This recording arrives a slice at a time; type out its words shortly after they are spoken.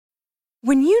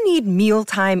When you need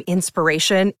mealtime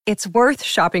inspiration, it's worth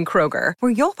shopping Kroger,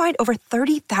 where you'll find over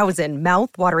 30,000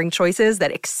 mouth-watering choices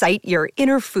that excite your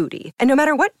inner foodie. And no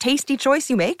matter what tasty choice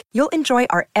you make, you'll enjoy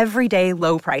our everyday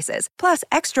low prices, plus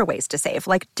extra ways to save,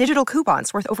 like digital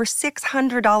coupons worth over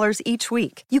 $600 each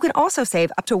week. You can also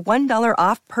save up to $1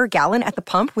 off per gallon at the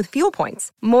pump with fuel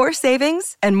points. More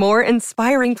savings and more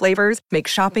inspiring flavors make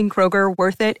shopping Kroger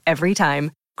worth it every time.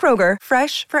 Kroger,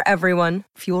 fresh for everyone.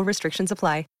 Fuel restrictions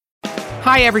apply.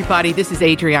 Hi, everybody. This is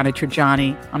Adriana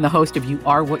Trajani. I'm the host of You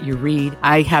Are What You Read.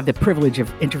 I have the privilege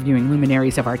of interviewing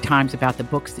luminaries of our times about the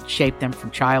books that shaped them from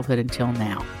childhood until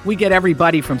now. We get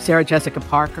everybody from Sarah Jessica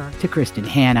Parker to Kristen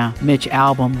Hanna, Mitch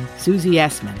Albom, Susie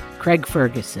Essman, Craig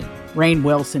Ferguson, Rainn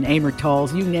Wilson, Amor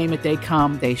Tolls, you name it, they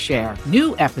come, they share.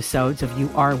 New episodes of You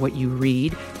Are What You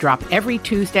Read drop every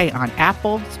Tuesday on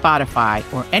Apple, Spotify,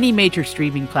 or any major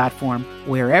streaming platform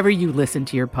wherever you listen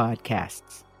to your podcasts.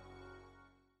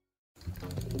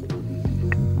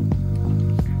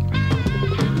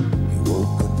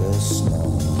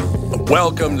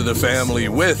 Welcome to the family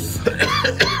with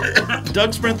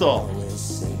Doug Sprinthal,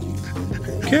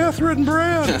 Catherine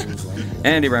Brandt,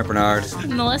 Andy Bernard,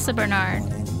 Melissa Bernard.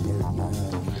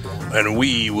 and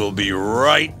we will be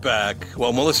right back.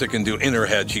 Well, Melissa can do in her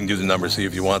head. She can do the numbers. See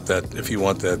if you want that. If you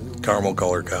want that caramel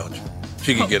color couch,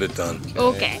 she can get it done.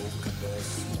 Okay.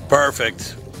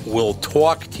 Perfect. We'll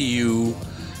talk to you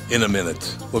in a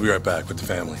minute. We'll be right back with the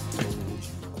family.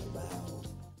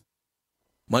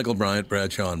 Michael Bryant,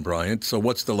 Bradshaw and Bryant. So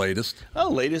what's the latest? Well,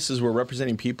 the latest is we're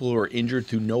representing people who are injured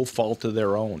through no fault of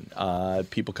their own.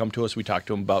 People come to us. We talk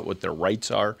to them about what their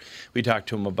rights are. We talk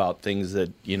to them about things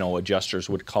that, adjusters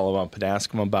would call them up and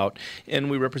ask them about. And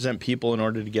we represent people in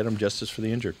order to get them justice for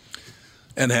the injured.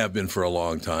 And have been for a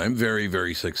long time. Very,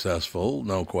 very successful,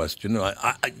 no question.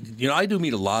 I do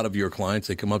meet a lot of your clients.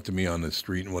 They come up to me on the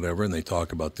street and whatever, and they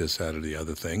talk about this, that, or the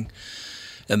other thing.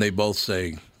 And they both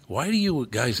say, why do you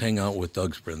guys hang out with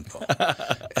Doug Sprinthal?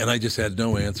 And I just had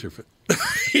no answer for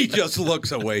He just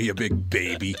looks away, you big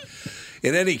baby.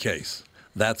 In any case,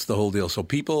 that's the whole deal. So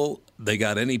people, they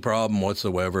got any problem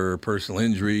whatsoever, personal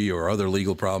injury or other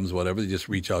legal problems, whatever, they just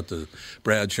reach out to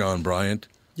Bradshaw and Bryant.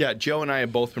 Yeah, Joe and I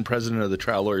have both been president of the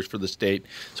trial lawyers for the state,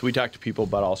 so we talk to people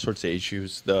about all sorts of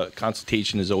issues. The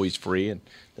consultation is always free, and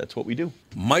that's what we do.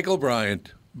 Michael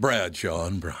Bryant, Bradshaw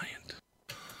and Bryant.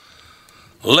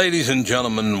 Ladies and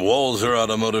gentlemen, Walser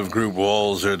Automotive Group,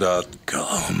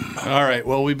 Walser.com. All right,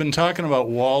 well, we've been talking about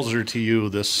Walser to you,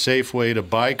 this safe way to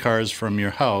buy cars from your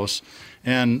house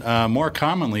and more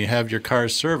commonly have your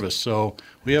cars serviced. So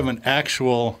we have an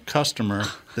actual customer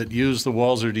that used the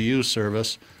Walser to You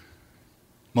service.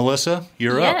 Melissa,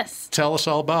 you're up. Yes. Tell us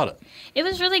all about it. It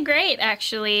was really great,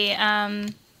 actually. I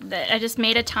just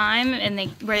made a time, and they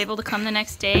were able to come the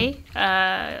next day.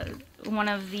 One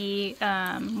of the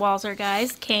Walser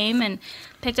guys came and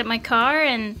picked up my car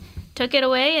and took it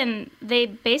away, and they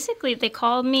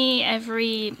called me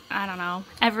every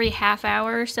half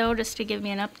hour or so just to give me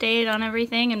an update on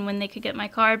everything and when they could get my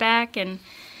car back, and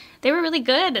they were really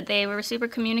good. They were super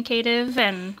communicative.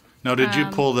 And now, did you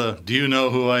pull the "Do you know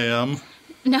who I am"?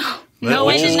 No,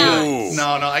 I did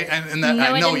not.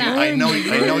 I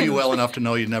know you well enough to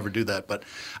know you'd never do that, but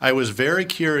I was very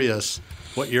curious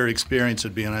what your experience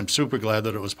would be, and I'm super glad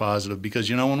that it was positive because,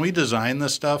 when we design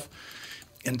this stuff,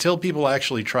 until people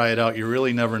actually try it out, you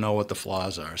really never know what the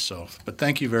flaws are. So, but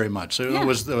thank you very much. So It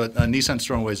was the Nissan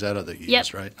Storm Wayzata that you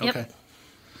used, right? Yep. Okay.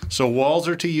 So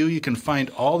Walser to You, you can find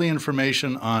all the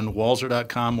information on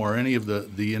Walser.com or any of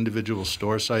the individual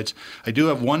store sites. I do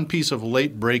have one piece of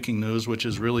late breaking news, which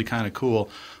is really kind of cool.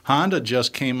 Honda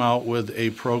just came out with a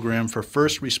program for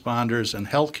first responders and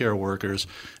healthcare workers.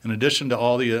 In addition to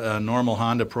all the normal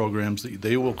Honda programs,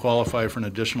 they will qualify for an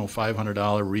additional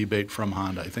 $500 rebate from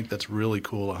Honda. I think that's really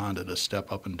cool of Honda to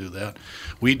step up and do that.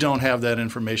 We don't have that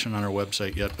information on our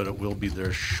website yet, but it will be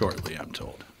there shortly, I'm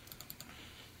told.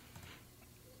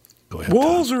 Go ahead,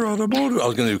 Walser Automotive. I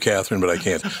was going to do Catherine, but I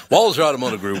can't. Walser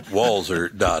Automotive Group,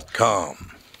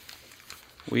 Walser.com.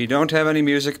 We don't have any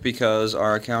music because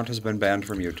our account has been banned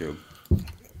from YouTube.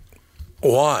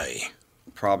 Why?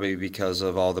 Probably because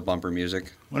of all the bumper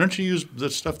music. Why don't you use the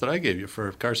stuff that I gave you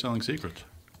for Car Selling Secrets?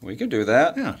 We could do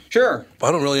that. Yeah. Sure. I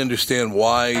don't really understand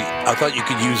why. I thought you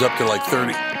could use up to like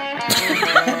 30.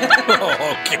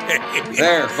 Okay.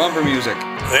 There, bumper music.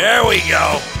 There we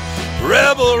go.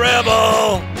 Rebel,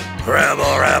 rebel.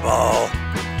 Rebel, rebel.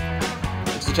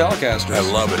 It's the Telecaster. I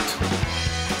love it.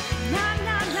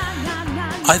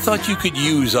 I thought you could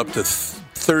use up to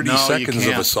 30 seconds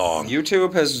of a song.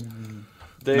 YouTube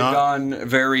they've gone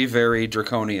very, very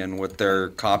draconian with their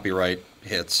copyright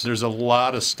hits. There's a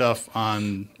lot of stuff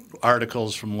on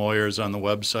articles from lawyers on the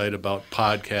website about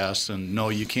podcasts, and no,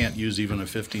 you can't use even a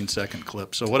 15-second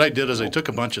clip. So what I did is I took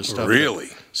a bunch of stuff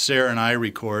that Sarah and I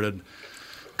recorded,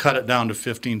 cut it down to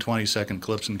 15, 20-second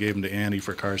clips and gave them to Andy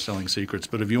for Car Selling Secrets.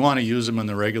 But if you want to use them in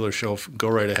the regular show, go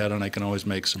right ahead, and I can always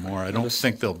make some more. I don't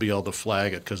think they'll be able to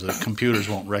flag it because the computers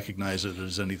won't recognize it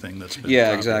as anything that's been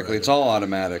exactly. It's all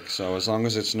automatic, so as long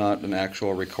as it's not an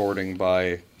actual recording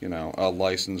by, a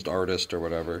licensed artist or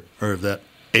whatever. Or if that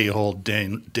a-hole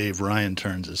Dave Ryan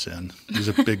turns us in. He's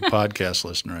a big podcast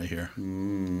listener, I hear.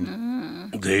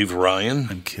 Dave Ryan?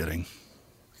 I'm kidding.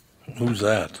 Who's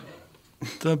that?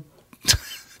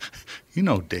 You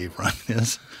know who Dave Ryan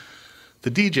is.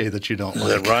 The DJ that you don't like.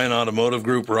 That Ryan Automotive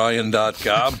Group,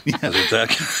 Ryan.com? Yeah. Is it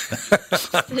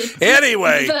that?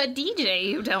 Anyway. The DJ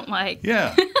you don't like.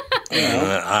 Yeah.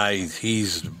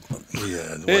 He's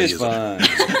fine.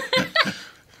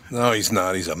 No, he's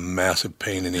not. He's a massive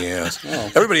pain in the ass.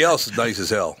 Oh. Everybody else is nice as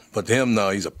hell, but him, no,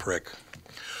 he's a prick.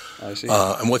 I see.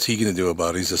 And what's he going to do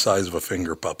about it? He's the size of a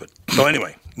finger puppet. So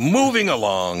anyway, moving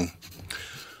along.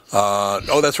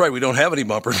 That's right. We don't have any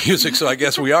bumper music, so I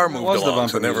guess we are moved along,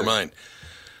 so never mind.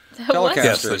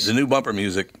 Yes, the new bumper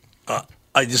music.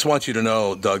 I just want you to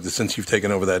know, Doug, that since you've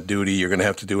taken over that duty, you're going to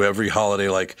have to do every holiday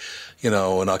like, in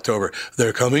October.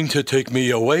 They're coming to take me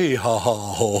away, ha ha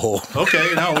ho ho.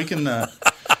 Okay, no, we can.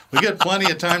 We get plenty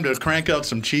of time to crank out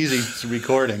some cheesy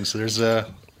recordings. There's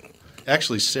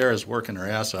actually Sarah's working her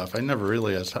ass off. I never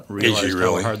realized how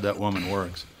hard that woman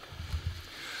works.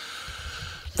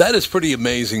 That is pretty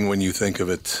amazing when you think of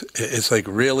it. It's like,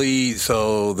 really,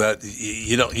 so that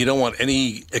you don't want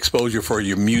any exposure for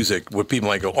your music where people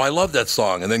might go, oh, I love that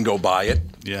song, and then go buy it.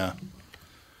 Yeah.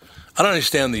 I don't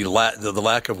understand the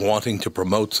lack of wanting to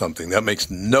promote something. That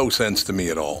makes no sense to me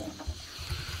at all.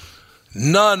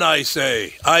 None, I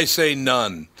say. I say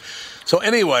none. So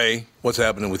anyway, what's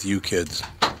happening with you kids?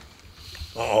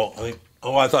 I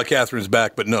thought Catherine's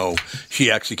back, but no,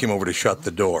 she actually came over to shut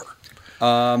the door.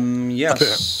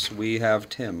 Yes, we have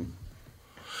Tim.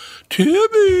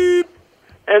 Timmy!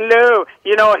 Hello.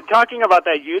 Talking about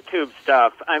that YouTube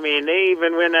stuff, I mean, they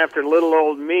even went after little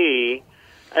old me.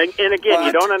 And again,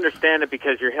 you don't understand it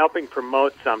because you're helping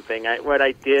promote something. What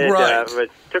I did was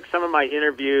took some of my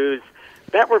interviews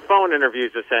that were phone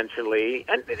interviews, essentially,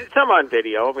 and some on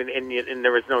video, and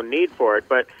there was no need for it.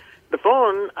 But the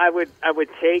phone, I would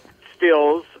take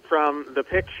stills from the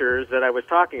pictures that I was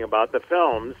talking about, the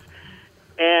films,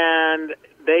 and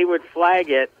they would flag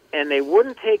it, and they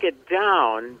wouldn't take it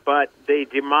down, but they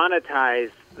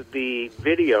demonetized the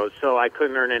videos, so I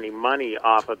couldn't earn any money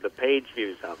off of the page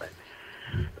views of it.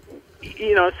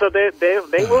 So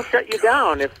they will shut you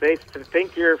down if they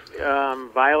think you're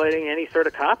violating any sort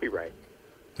of copyright.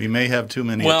 We may have too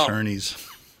many attorneys.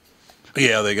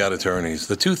 Yeah, they got attorneys.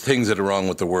 The two things that are wrong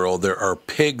with the world, there are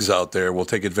pigs out there who will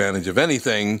take advantage of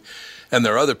anything, and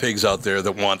there are other pigs out there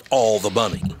that want all the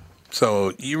money.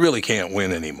 So you really can't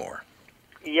win anymore.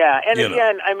 Yeah, and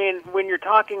again, I mean, when you're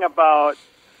talking about,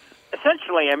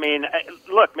 essentially, I mean,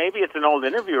 look, maybe it's an old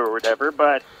interview or whatever,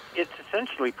 but it's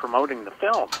essentially promoting the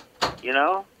film,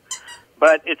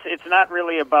 But it's not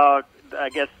really about, I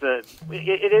guess,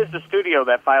 it is the studio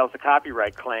that files the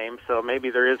copyright claim, so maybe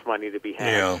there is money to be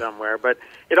had somewhere. But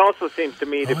it also seems to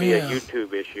me to be a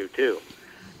YouTube issue, too.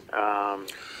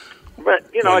 But,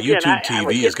 again, YouTube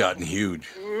TV has gotten huge.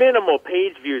 Minimal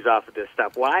page views off of this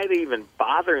stuff. Why are they even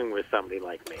bothering with somebody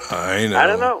like me? I know.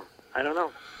 I don't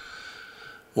know.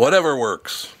 Whatever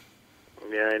works.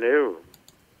 Yeah, I know.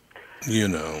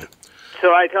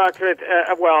 So I talked with,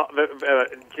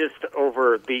 just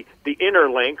over the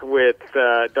interlink with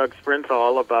Doug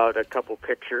Sprinthal about a couple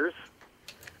pictures.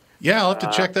 Yeah, I'll have to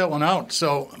check that one out.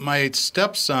 So my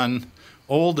stepson,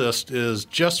 oldest, is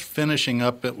just finishing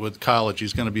up with college.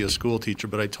 He's going to be a school teacher,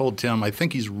 but I told Tim I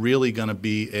think he's really going to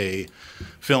be a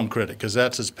film critic because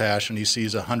that's his passion. He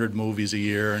sees 100 movies a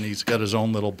year, and he's got his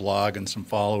own little blog and some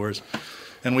followers.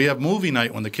 And we have movie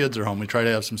night when the kids are home. We try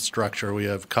to have some structure. We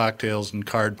have cocktails and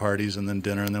card parties and then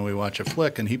dinner, and then we watch a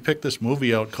flick. And he picked this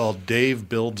movie out called Dave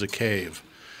Builds a Cave,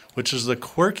 which is the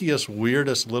quirkiest,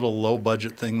 weirdest little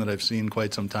low-budget thing that I've seen in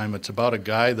quite some time. It's about a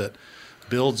guy that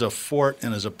builds a fort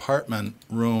in his apartment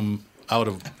room out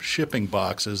of shipping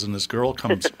boxes, and his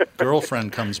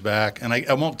girlfriend comes back. And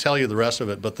I won't tell you the rest of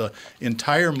it, but the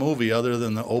entire movie, other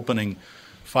than the opening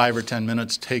 5 or 10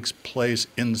 minutes, takes place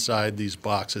inside these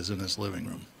boxes in his living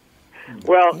room.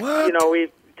 Well,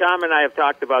 Tom and I have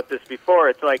talked about this before.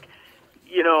 It's like,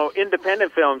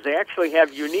 independent films, they actually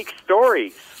have unique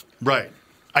stories. Right.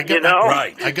 I get the title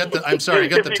wrong. If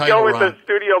you go with wrong. the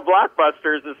studio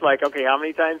blockbusters, it's like, okay, how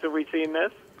many times have we seen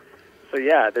this? So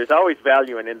yeah, there's always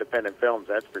value in independent films.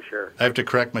 That's for sure. I have to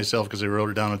correct myself because I wrote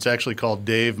it down. It's actually called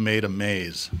Dave Made a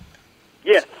Maze.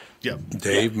 Yes. Yep.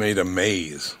 Dave made a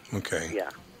maze. Okay. Yeah.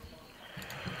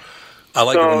 I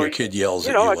like it when your kid yells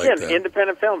at you like again, that.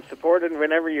 independent films, support it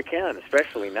whenever you can,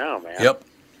 especially now, man.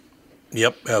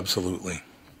 Yep, absolutely.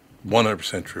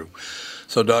 100% true.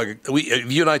 So, Doug,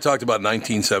 have you and I talked about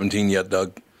 1917 yet,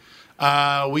 Doug?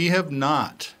 We have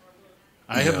not.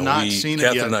 I have not seen it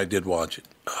yet. Catherine and I did watch it.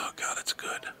 Oh, God, it's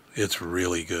good. It's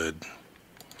really good.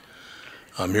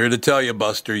 I'm here to tell you,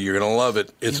 Buster, you're going to love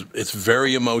it. It's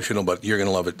very emotional, but you're going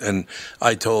to love it. And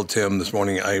I told Tim this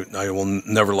morning I will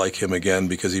never like him again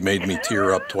because he made me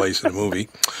tear up twice in a movie.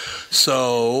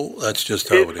 So that's just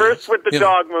how it is. First with the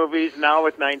dog movies, now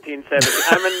with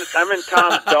 1970. I'm in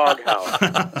Tom's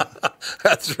doghouse.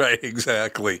 That's right,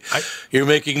 exactly. You're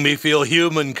making me feel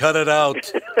human. Cut it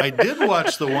out. I did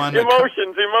watch the one.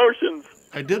 Emotions.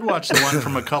 I did watch the one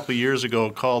from a couple years ago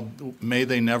called May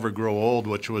They Never Grow Old,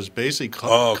 which was basically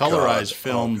colorized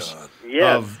films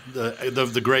of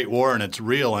the Great War, and it's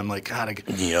real. I'm like, God,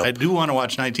 I do want to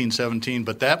watch 1917,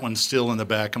 but that one's still in the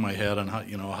back of my head on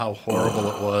how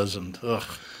horrible it was, and ugh.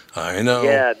 I know.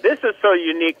 Yeah, this is so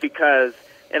unique because,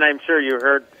 and I'm sure you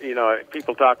heard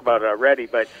people talk about it already,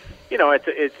 but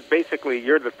it's basically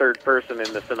you're the third person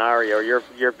in the scenario.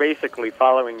 You're basically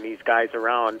following these guys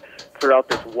around throughout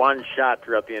this one shot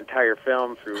throughout the entire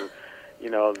film through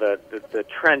the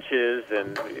trenches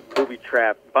and booby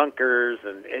trap bunkers,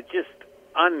 and it's just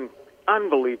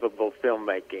unbelievable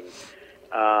filmmaking.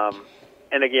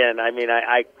 And again, I mean,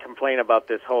 I complain about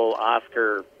this whole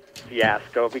Oscar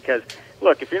fiasco because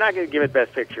look, if you're not going to give it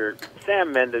Best Picture,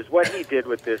 Sam Mendes, what he did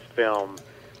with this film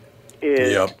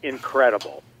is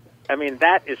incredible. I mean,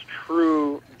 that is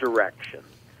true direction.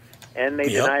 And they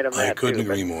denied him that, I couldn't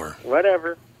agree more.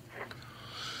 Whatever.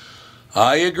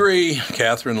 I agree.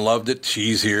 Catherine loved it.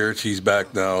 She's here. She's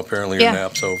back now. Apparently her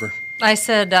nap's over. I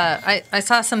said, I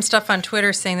saw some stuff on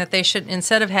Twitter saying that they should,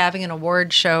 instead of having an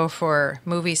award show for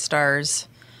movie stars,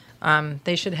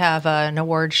 they should have an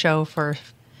award show for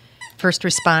first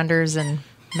responders and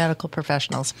medical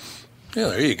professionals. Yeah,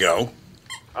 there you go.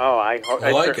 Oh, I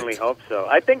certainly hope so.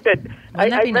 I think that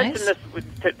I mentioned this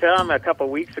to Tom a couple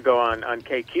of weeks ago on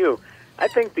KQ. I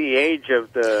think the age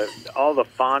of all the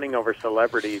fawning over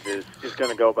celebrities is going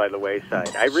to go by the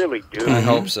wayside. I really do. I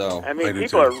hope so. I mean,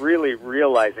 people are really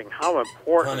realizing how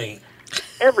important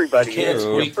everybody is.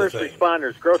 First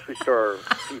responders, grocery store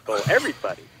people,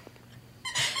 everybody.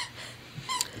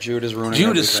 Jude is ruining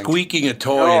everything. Squeaking a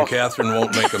toy and Catherine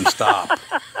won't make him stop.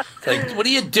 It's like, what are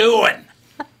you doing?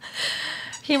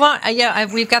 He won't.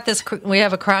 We've got this. We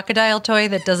have a crocodile toy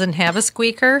that doesn't have a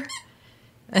squeaker,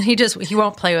 and he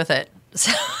won't play with it.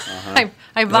 So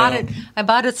I bought it. I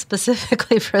bought it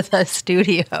specifically for the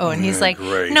studio, and he's like,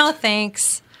 great. "No,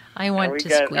 thanks. I want to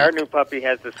squeak." Our new puppy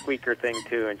has the squeaker thing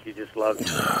too, and she just loves it.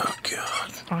 Oh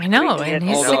God! I know, and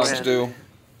he's all 6. dogs do.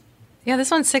 Yeah,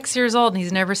 this one's 6 years old, and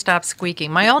he's never stopped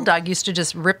squeaking. My old dog used to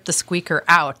just rip the squeaker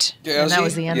out, and that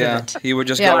was the end of it. He would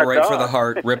just go right for the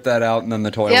heart, rip that out, and then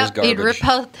the toy was garbage. He'd rip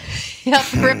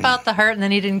out the heart, and then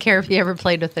he didn't care if he ever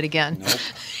played with it again. Nope.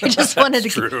 He just wanted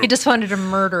to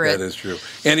murder it. That is true.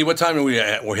 Andy, what time do we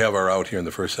have our out here in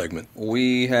the first segment?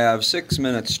 We have 6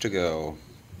 minutes to go.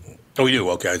 Oh, we do?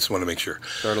 Okay, I just want to make sure.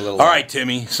 Start a little All right,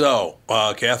 Timmy. So,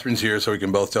 Catherine's here, so we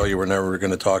can both tell you we're never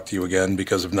going to talk to you again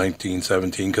because of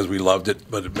 1917, because we loved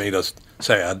it, but it made us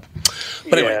sad.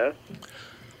 But anyway,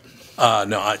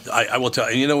 no, I will tell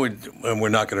you, we're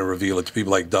not going to reveal it to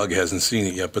people like Doug hasn't seen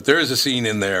it yet, but there is a scene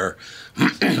in there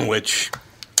which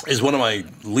is one of my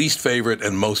least favorite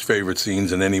and most favorite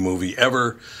scenes in any movie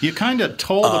ever. You kind of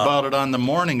told about it on the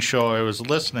morning show I was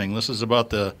listening. This is about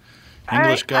the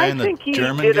English guy and the German guy? I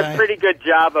think he did a pretty good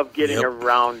job of getting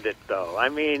around it, though. I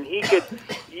mean, he could,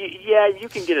 you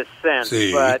can get a sense,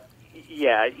 but,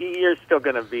 you're still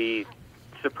going to be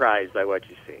surprised by what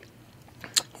you see.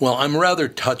 Well, I'm rather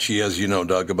touchy, as you know,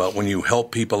 Doug, about when you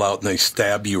help people out and they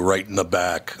stab you right in the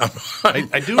back.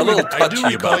 I do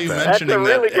recall you mentioning that. That's a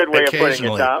really good way of putting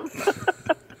it, Tom.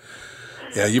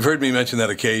 Yeah, you've heard me mention that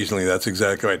occasionally. That's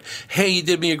exactly right. Hey, you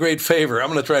did me a great favor. I'm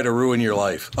going to try to ruin your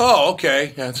life. Oh,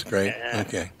 okay. That's great.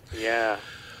 Okay. Yeah.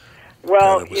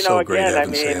 Well, again, I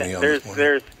mean,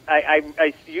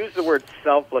 I use the word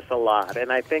selfless a lot,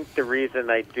 and I think the reason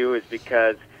I do is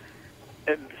because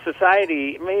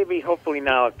society, maybe, hopefully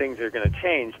now things are going to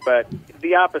change, but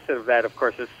the opposite of that, of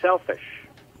course, is selfish.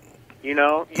 You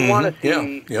want to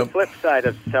see the flip side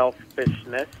of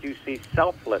selfishness. You see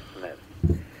selflessness.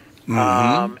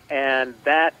 And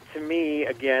that, to me,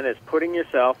 again, is putting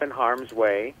yourself in harm's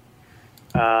way,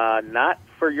 not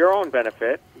for your own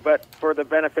benefit, but for the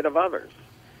benefit of others.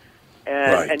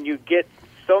 And you get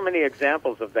so many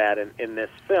examples of that in this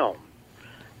film.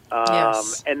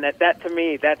 Yes. And that to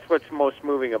me, that's what's most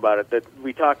moving about it. That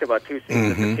we talked about two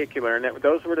scenes in particular, and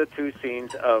those were the two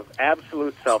scenes of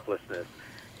absolute selflessness.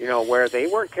 Where they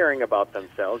weren't caring about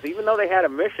themselves, even though they had a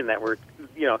mission that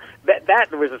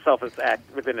that was a selfless act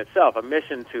within itself, a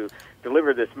mission to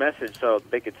deliver this message so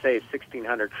they could save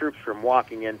 1,600 troops from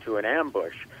walking into an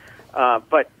ambush.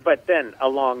 But then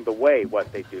along the way,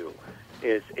 what they do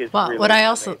is really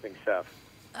amazing stuff.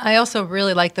 I also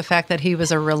really like the fact that he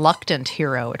was a reluctant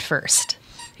hero at first.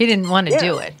 He didn't want to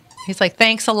do it. He's like,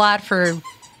 thanks a lot for,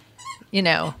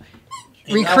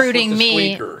 recruiting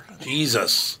me. Squeaker.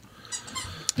 Jesus.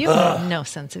 You have no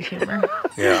sense of humor.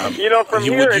 Yeah. From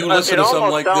here, it almost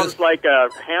sounds like a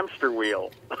hamster wheel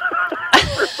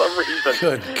for some reason.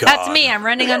 Good God. That's me. I'm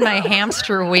running on my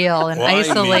hamster wheel in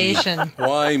isolation.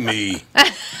 Why me?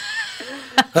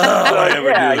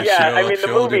 I mean, the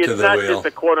movie is not just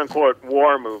a quote-unquote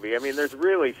war movie. I mean, there's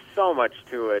really so much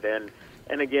to it, and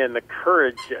again, the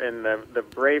courage and the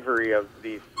bravery of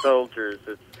these soldiers.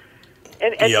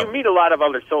 And you meet a lot of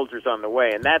other soldiers on the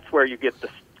way, and that's where you get the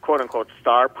quote-unquote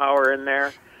star power in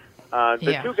there.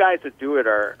 The two guys that do it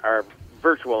are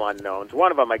virtual unknowns. One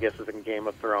of them, I guess, is in Game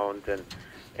of Thrones, and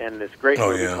this great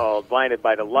movie called Blinded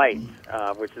by the Light,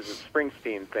 which is a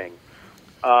Springsteen thing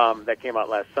that came out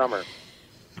last summer.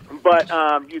 But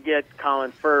you get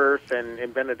Colin Firth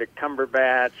and Benedict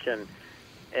Cumberbatch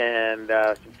and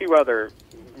a few other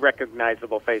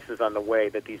recognizable faces on the way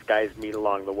that these guys meet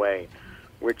along the way,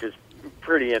 which is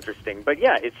pretty interesting. But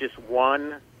yeah, it's just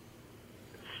one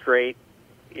straight,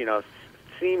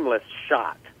 seamless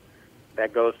shot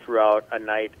that goes throughout a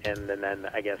night and then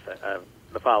I guess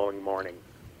the following morning.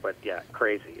 But yeah,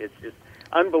 crazy. It's just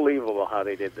unbelievable how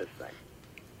they did this thing.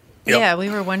 Yep. Yeah, we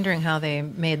were wondering how they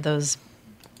made those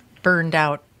burned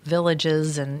out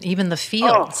villages and even the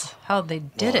fields, how they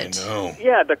did it. I know.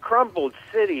 Yeah, the crumbled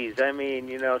cities. I mean,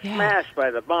 smashed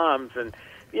by the bombs. And,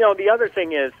 the other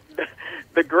thing is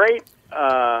the great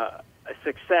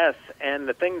success and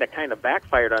the thing that kind of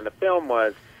backfired on the film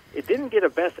was it didn't get a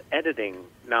Best Editing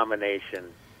nomination,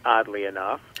 oddly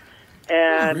enough.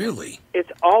 And really?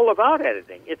 It's all about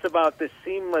editing. It's about this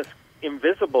seamless,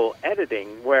 invisible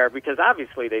editing because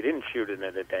obviously they didn't shoot it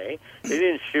in a day. They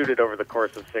didn't shoot it over the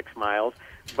course of 6 miles.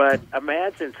 But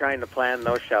imagine trying to plan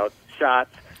those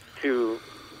shots to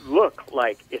look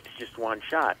like it's just one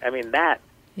shot. I mean, that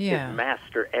is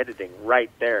master editing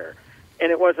right there.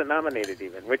 And it wasn't nominated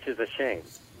even, which is a shame.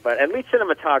 But at least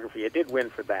cinematography, it did win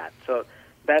for that. So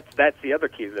that's the other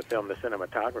key to the film, the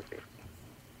cinematography.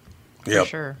 Yep.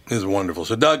 Sure. It's wonderful.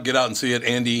 So, Doug, get out and see it.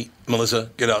 Andy, Melissa,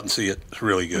 get out and see it. It's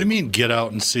really good. What do you mean, get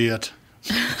out and see it?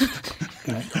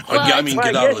 I mean,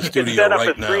 get out of the studio right now. Set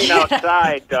up a screen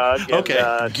outside, Doug.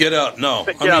 Okay. Get out. No,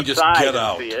 I mean, just get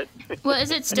out. See it. Well,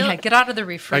 is it still? Yeah, get out of the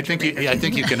refrigerator. I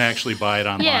think you can actually buy it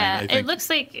online. Yeah, it looks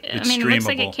like. It looks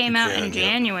like it came out in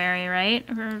January, right?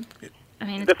 It's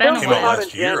been a film while. came out in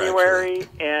January,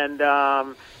 and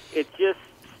it just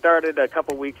started a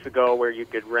couple weeks ago where you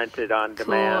could rent it on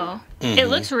demand. Cool. It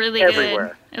looks really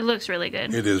everywhere. good. It looks really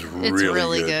good. It is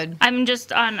really good. I'm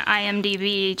just on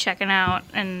IMDb checking out,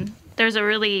 and there's a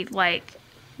really a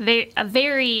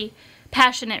very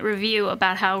passionate review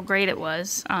about how great it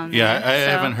was. I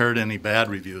haven't heard any bad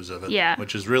reviews of it. Yeah.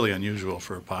 Which is really unusual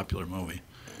for a popular movie.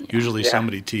 Usually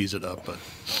somebody tees it up, but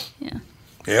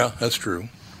yeah, that's true.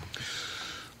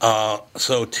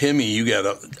 So Timmy, you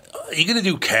gonna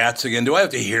do Cats again? Do I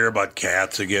have to hear about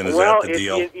Cats again? Is that the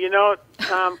deal?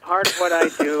 Tom, part of what I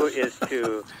do is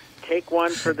to take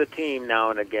one for the team now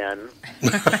and again.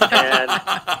 And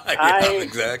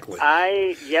exactly.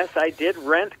 I did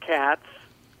rent Cats.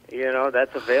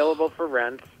 That's available for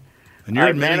rent. And you're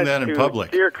admitting that in public.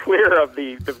 Steer clear of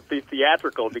the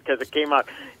theatrical because it came out.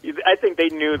 I think they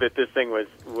knew that this thing was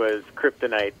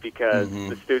kryptonite because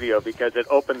the studio because it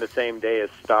opened the same day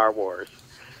as Star Wars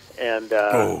and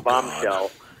Bombshell.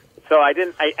 God. So I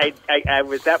didn't.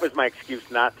 That was my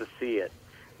excuse not to see it.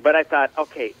 But I thought,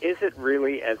 okay, is it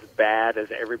really as bad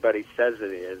as everybody says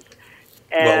it is?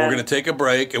 And well, we're going to take a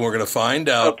break and we're going to find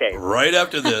out right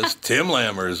after this. Tim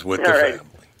Lammers with the family.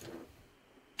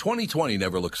 2020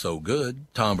 never looked so good.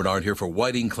 Tom Bernard here for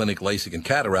Whiting Clinic LASIK and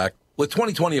Cataract. With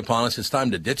 2020 upon us, it's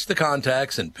time to ditch the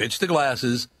contacts and pitch the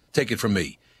glasses. Take it from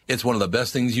me. It's one of the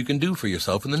best things you can do for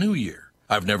yourself in the new year.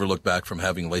 I've never looked back from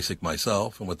having LASIK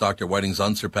myself, and with Dr. Whiting's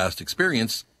unsurpassed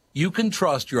experience, you can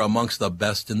trust you're amongst the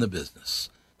best in the business.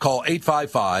 Call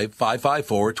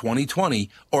 855-554-2020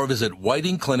 or visit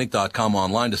whitingclinic.com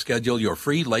online to schedule your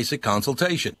free LASIK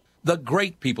consultation. The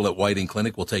great people at Whiting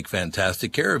Clinic will take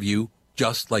fantastic care of you,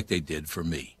 just like they did for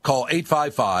me. Call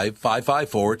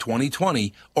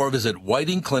 855-554-2020 or visit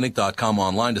whitingclinic.com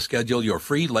online to schedule your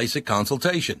free LASIK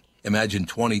consultation. Imagine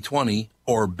 2020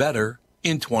 or better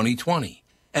in 2020.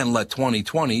 And let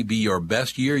 2020 be your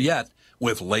best year yet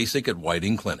with LASIK at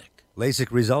Whiting Clinic.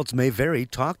 LASIK results may vary.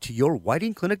 Talk to your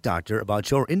Whiting Clinic doctor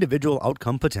about your individual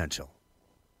outcome potential.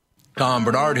 Tom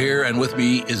Bernard here, and with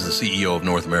me is the CEO of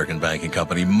North American Banking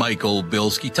Company, Michael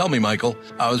Bilski. Tell me, Michael,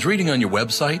 I was reading on your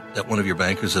website that one of your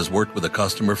bankers has worked with a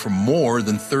customer for more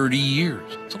than 30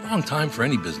 years. It's a long time for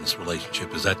any business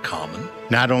relationship. Is that common?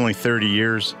 Not only 30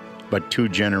 years, but 2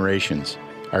 generations.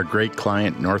 Our great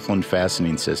client, Northland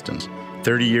Fastening Systems.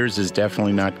 30 years is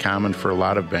definitely not common for a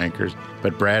lot of bankers,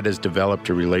 but Brad has developed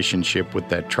a relationship with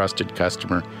that trusted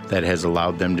customer that has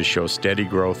allowed them to show steady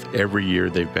growth every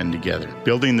year they've been together.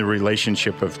 Building the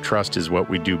relationship of trust is what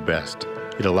we do best.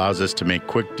 It allows us to make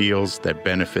quick deals that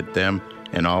benefit them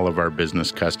and all of our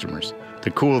business customers. The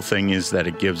cool thing is that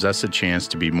it gives us a chance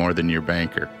to be more than your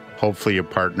banker, hopefully a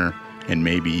partner, and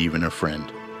maybe even a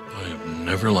friend. I have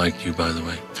never liked you, by the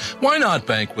way. Why not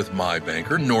bank with my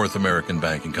banker, North American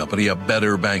Banking Company, a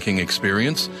better banking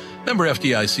experience? Member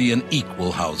FDIC, an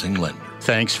equal housing lender.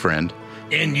 Thanks, friend.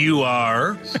 And you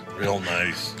are? Real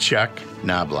nice. Chuck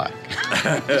Knobloch.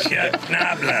 Chuck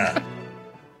Knobloch.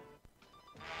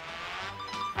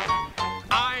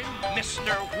 I'm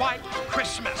Mr. White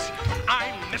Christmas.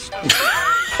 I'm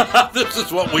Mr. This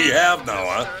is what we have now,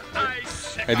 huh?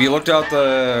 Have you looked out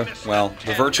the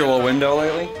virtual window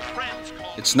lately?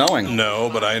 It's snowing. No,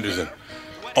 but I understand.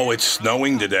 Oh, it's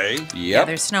snowing today? Yep. Yeah,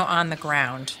 there's snow on the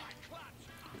ground.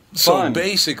 So Fun.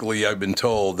 basically, I've been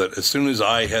told that as soon as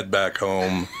I head back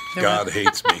home, God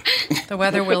hates me. The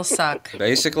weather will suck.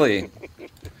 Basically.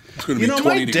 It's going to be 20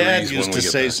 my degrees dad when used we to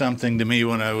get say back. something to me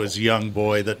when I was a young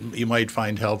boy that you might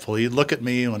find helpful. He'd look at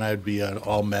me when I'd be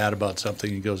all mad about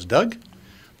something. He goes, Doug,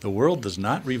 the world does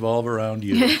not revolve around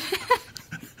you.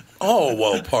 Oh,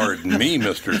 well, pardon me,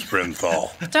 Mr. Sprinthal.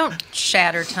 Don't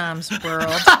shatter Tom's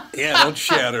world. Yeah, don't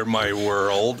shatter my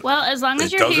world. Well, as long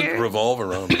as It you're doesn't here, revolve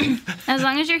around me. as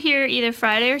long as you're here either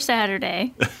Friday or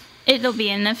Saturday, it'll be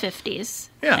in the 50s.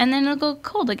 Yeah. And then it'll go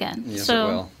cold again. Yes, so it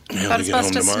will. Yeah, But we it's get home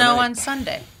supposed to tomorrow snow night. on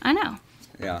Sunday. I know.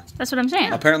 Yeah. That's what I'm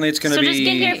saying. Apparently it's going to So be... just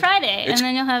get here Friday, and it's-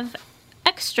 then you'll have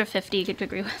extra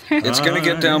 50-degree weather. It's going to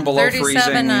get down below 37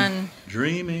 freezing. on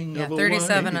Dreaming yeah, of a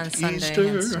 37 white on Sunday Easter.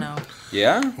 and snow.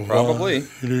 Yeah, probably.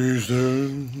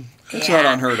 It's not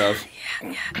unheard of.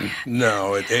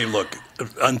 No, hey, look,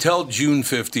 until June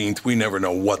 15th, we never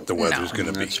know what the weather's going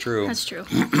to be. That's true. That's true.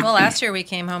 Well, last year we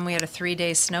came home, we had a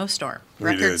 3-day snowstorm. We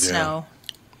Record did, yeah. snow.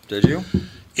 Did you?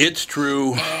 It's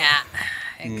true. Yeah.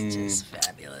 It's just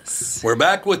fabulous. We're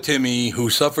back with Timmy, who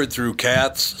suffered through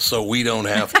cats, so we don't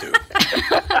have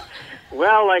to.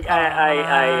 Well, like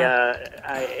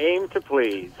I aim to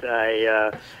please.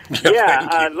 Look,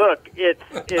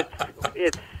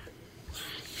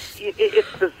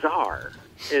 it's bizarre,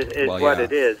 is Well, what yeah.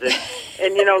 it is.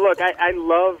 And you know, look, I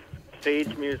love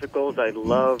stage musicals. I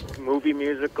love movie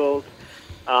musicals,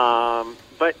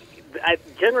 but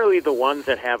generally the ones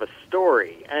that have a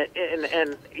story.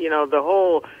 And you know, the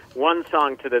whole one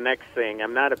song to the next thing,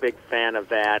 I'm not a big fan of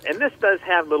that. And this does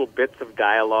have little bits of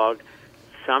dialogue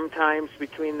sometimes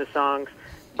between the songs,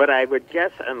 but I would guess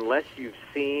unless you've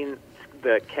seen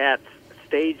the Cats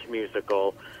stage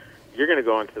musical, you're going to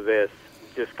go into this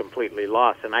just completely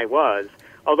lost. And I was,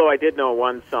 although I did know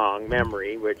one song,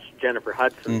 Memory, which Jennifer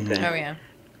Hudson sang. Oh, yeah.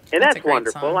 And That's a that's great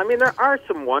wonderful. song. I mean, there are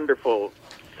some wonderful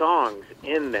songs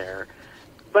in there,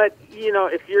 but, you know,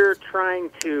 if you're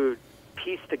trying to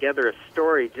piece together a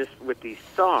story just with these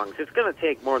songs, it's going to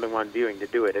take more than one viewing to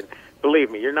do it. And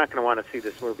believe me, you're not going to want to see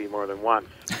this movie more than once.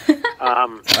 But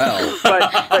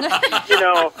you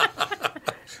know,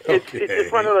 it's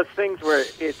just one of those things where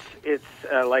it's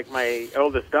like my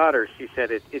oldest daughter. She said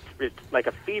it's like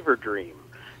a fever dream.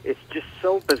 It's just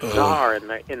so bizarre, and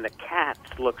the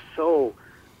cats look so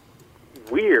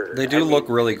weird. They do look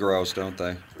really gross, don't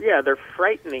they? Yeah, they're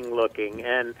frightening looking.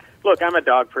 And look, I'm a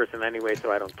dog person anyway,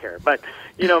 so I don't care. But,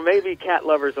 you know, maybe cat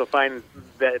lovers will find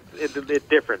that it's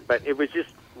different. But it was just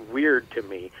weird to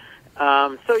me.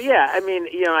 So, yeah, I mean,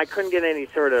 you know, I couldn't get any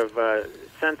sort of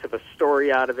sense of a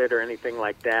story out of it or anything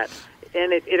like that.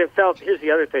 And it felt, here's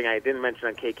the other thing I didn't mention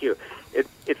on KQ,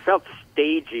 it felt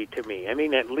stagey to me. I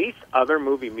mean, at least other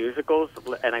movie musicals,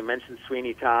 and I mentioned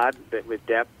Sweeney Todd with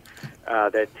Depp,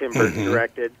 that Tim Burton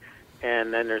directed,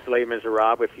 and then there's Les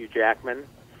Miserables with Hugh Jackman.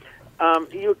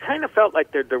 You kind of felt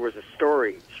like there was a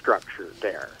story structure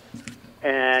there.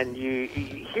 And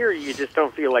here you just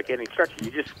don't feel like any structure.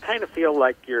 You just kind of feel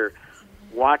like you're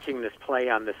watching this play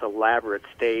on this elaborate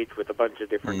stage with a bunch of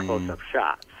different close-up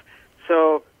shots.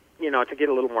 So, to get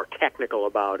a little more technical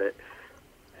about it,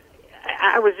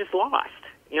 I was just lost,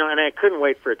 and I couldn't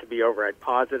wait for it to be over. I'd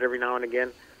pause it every now and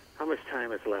again. How much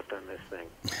time is left on this thing?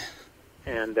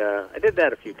 And I did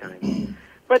that a few times.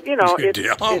 But,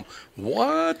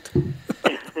 what?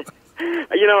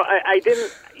 I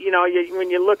didn't, when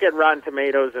you look at Rotten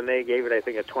Tomatoes and they gave it, I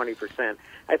think, a 20%,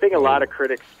 I think a lot of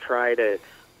critics try to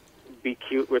be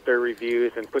cute with their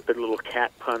reviews and put their little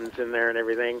cat puns in there and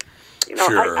everything.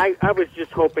 Sure. I was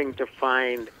just hoping to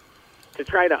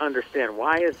try to understand,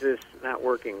 why is this not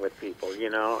working with people,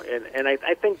 And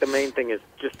I think the main thing is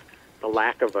just the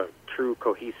lack of a true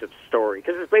cohesive story,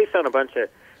 because it's based on a bunch of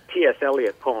T.S.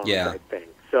 Eliot poems, I think.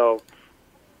 So,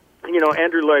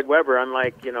 Andrew Lloyd Webber,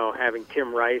 unlike, having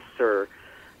Tim Rice or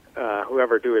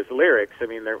whoever do his lyrics, I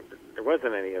mean, there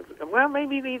wasn't any of them. Well,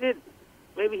 maybe he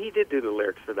did do the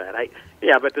lyrics for that.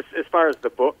 But as far as the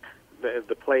book,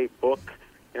 the play book,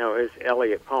 is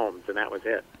Eliot poems, and that was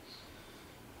it.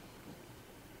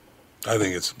 I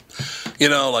think it's,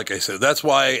 like I said, that's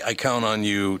why I count on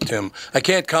you, Tim. I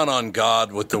can't count on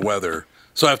God with the weather,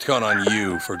 so I have to count on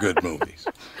you for good movies.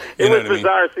 It was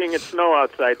bizarre seeing it snow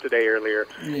outside today earlier.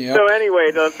 Yep. So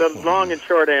anyway, the long and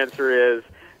short answer is,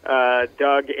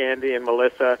 Doug, Andy, and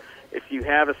Melissa, if you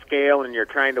have a scale and you're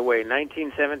trying to weigh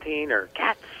 1917 or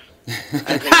Cats,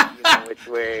 I think you know which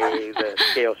way the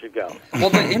scale should go.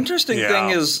 Well, the interesting thing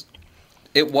is,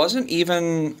 it wasn't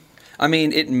even... I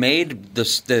mean, it made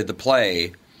the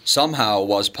play somehow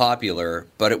was popular,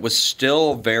 but it was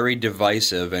still very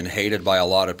divisive and hated by a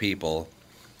lot of people,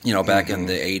 back in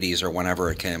the 80s or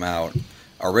whenever it came out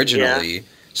originally. Yeah.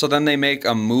 So then they make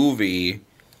a movie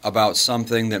about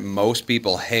something that most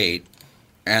people hate,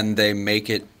 and they make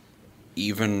it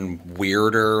even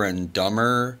weirder and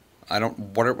dumber. I don't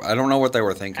know what they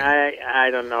were thinking.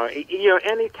 I don't know.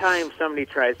 Anytime somebody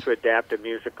tries to adapt a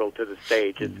musical to the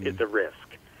stage, it's a risk.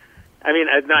 I mean,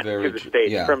 not to the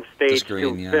stage, from stage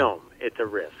screen, to film, it's a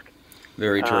risk.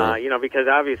 Very true. Because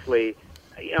obviously,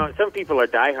 some people are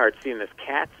diehards seeing this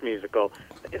Cats musical.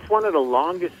 It's one of the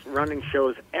longest-running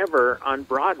shows ever on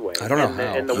Broadway. I don't know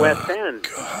how. In the West End,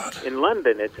 in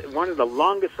London. It's one of the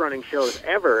longest-running shows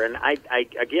ever, and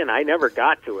I never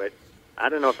got to it. I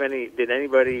don't know if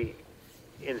anybody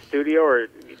in studio or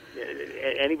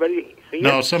anybody see it?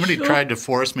 No, somebody tried to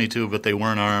force me to, but they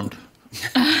weren't armed.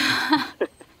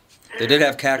 They did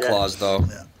have cat claws, though.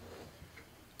 Yeah.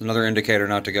 Another indicator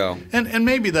not to go. And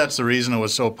maybe that's the reason it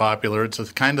was so popular. It's the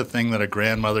kind of thing that a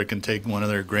grandmother can take one of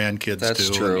their grandkids to. That's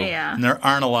true. And there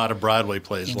aren't a lot of Broadway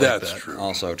plays like that. That's true.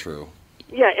 Also true.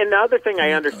 Yeah, and the other thing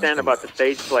I understand about the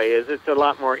stage play is it's a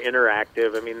lot more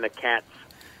interactive. I mean, the Cats,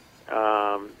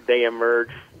 they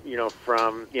emerge,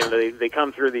 from, they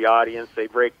come through the audience, they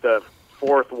break the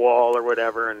fourth wall or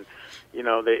whatever, and,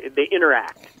 they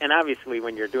interact. And obviously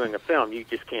when you're doing a film, you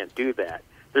just can't do that.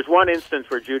 There's one instance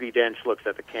where Judi Dench looks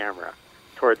at the camera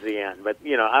towards the end, but,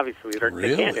 obviously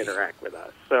they can't interact with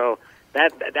us. So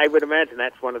that I would imagine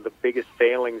that's one of the biggest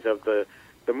failings of the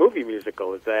movie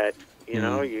musical is that,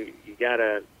 you got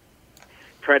to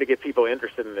try to get people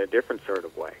interested in a different sort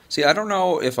of way. See, I don't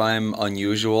know if I'm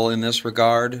unusual in this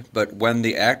regard, but when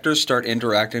the actors start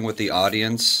interacting with the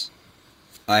audience,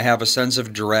 I have a sense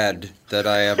of dread that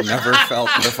I have never felt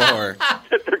before.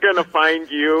 That they're going to find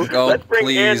you. Oh, let's bring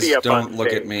please Andy up don't on look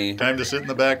stage. at me. Time to sit in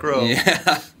the back row.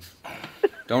 Yeah.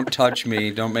 Don't touch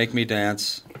me. Don't make me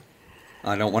dance.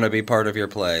 I don't want to be part of your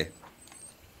play.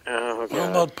 Oh, God. What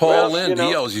about Paul Lynde?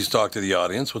 He always used to talk to the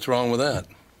audience. What's wrong with that?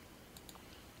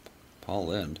 Paul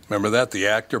Lynde. Remember that? The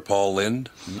actor, Paul Lynde?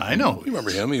 I know. You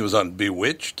remember him? He was on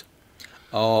Bewitched.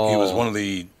 Oh. He was one of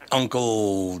the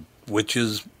Uncle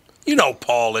Witches. You know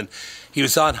Paul Lynde. He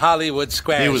was on Hollywood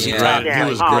Squares. He was great. Yeah, he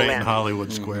was great in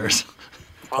Hollywood Squares.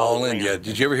 Paul Lynde, yeah.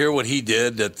 Did you ever hear what he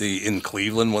did in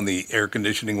Cleveland when the air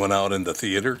conditioning went out in the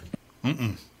theater?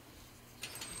 Mm-mm.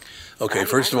 Okay,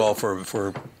 first of all,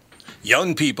 for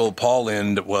young people, Paul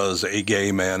Lynde was a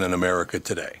gay man in America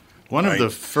today. One of the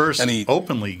first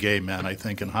openly gay men, I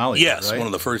think, in Hollywood. Yes, right? one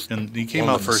of the first. And he came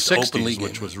out in the 60s,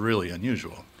 which was really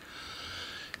unusual.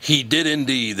 He did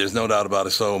indeed. There's no doubt about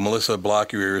it. So, Melissa,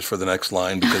 block your ears for the next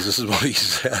line because this is what he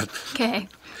said. Okay.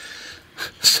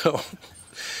 So,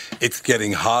 it's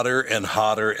getting hotter and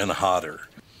hotter and hotter.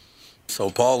 So,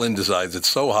 Paul Lynde decides it's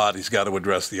so hot he's got to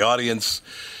address the audience.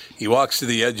 He walks to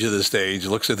the edge of the stage,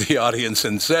 looks at the audience,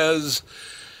 and says,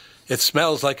 "It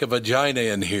smells like a vagina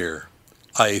in here,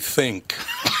 I think."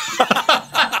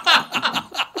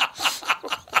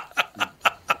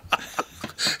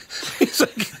 He's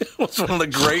like, it was one of the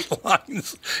great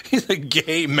lines. He's a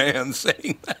gay man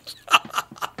saying that.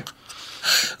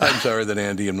 I'm sorry that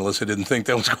Andy and Melissa didn't think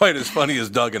that was quite as funny as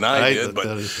Doug and I did. But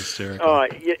that is hysterical.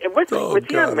 Was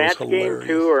he on Match Game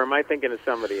too, or am I thinking of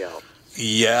somebody else?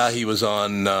 Yeah, he was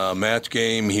on Match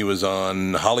Game. He was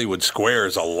on Hollywood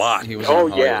Squares a lot. He was on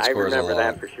Hollywood Squares I remember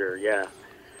that for sure. Yeah.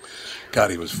 God,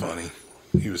 he was funny.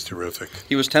 He was terrific.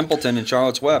 He was Templeton in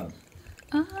Charlotte's Web.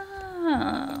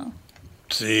 Oh.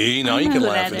 See, now you can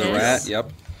laugh at the rat.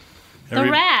 Yep. The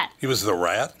rat. He was the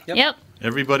rat. Yep.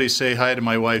 Everybody say hi to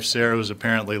my wife Sarah, who's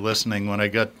apparently listening. When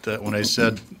I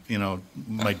said,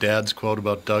 my dad's quote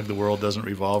about Doug, the world doesn't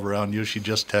revolve around you, she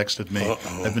just texted me.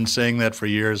 Uh-oh. I've been saying that for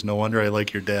years. No wonder I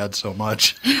like your dad so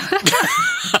much.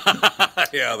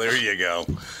 Yeah, there you go.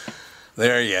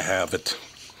 There you have it.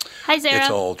 Hi, Sarah. It's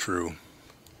all true.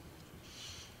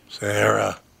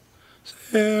 Sarah,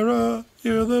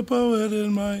 you're the poet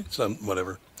in my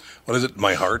whatever. What is it?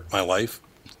 My heart, my life.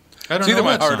 I don't it's either know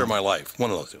my that heart song. or my life.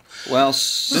 One of those two. Well,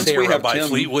 since Sarah we have by Tim,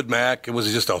 Fleetwood Mac, it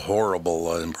was just a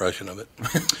horrible impression of it.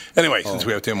 Anyway, since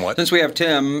we have Tim, what? Since we have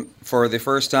Tim, for the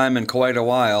first time in quite a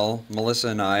while, Melissa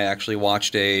and I actually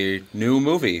watched a new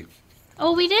movie.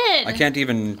 Oh, we did. I can't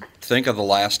even think of the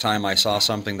last time I saw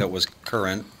something that was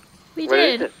current. We What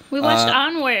is did. it? We watched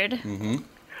Onward. Mm-hmm.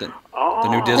 The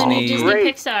Oh, new Disney. Disney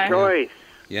great Pixar. choice.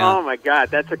 Yeah. Oh my God,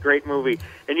 that's a great movie.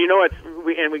 And you know what?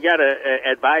 We got to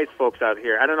advise folks out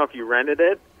here. I don't know if you rented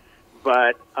it,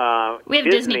 but We have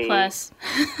Disney Plus.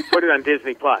 put it on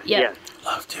Disney Plus. Yep. Yes,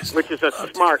 Love Disney. which is a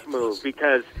smart move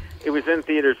because it was in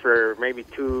theaters for maybe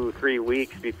 2-3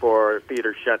 weeks before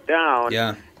theaters shut down.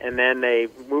 Yeah. And then they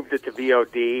moved it to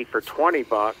VOD for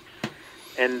 $20,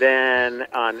 and then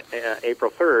on April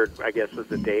 3rd, I guess was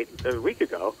the date, a week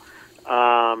ago.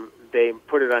 They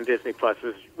put it on Disney Plus,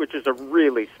 which is a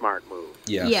really smart move.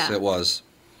 Yes, Yeah. it was.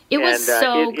 It was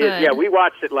so good. Yeah, we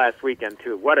watched it last weekend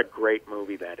too. What a great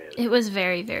movie that is! It was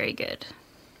very, very good.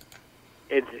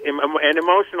 It's an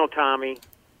emotional, Tommy.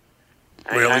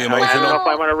 Really I don't emotional? know if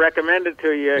I want to recommend it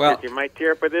to you because Well, you might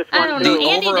tear up with this I one. don't too. know. The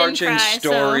Andy didn't overarching cry, so-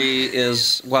 story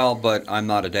is, but I'm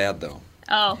not a dad, though.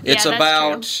 Oh, It's yeah, that's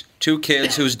about true. two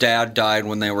kids whose dad died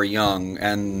when they were young,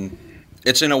 and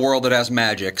it's in a world that has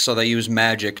magic, so they use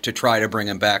magic to try to bring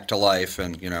him back to life,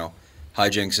 and,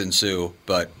 hijinks ensue.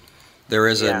 But there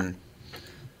is a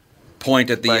point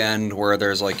at the end where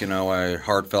there's, a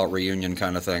heartfelt reunion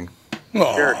kind of thing.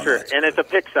 Oh, Sure. And it's a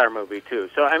Pixar movie too.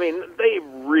 So I mean, they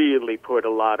really put a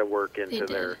lot of work into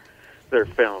their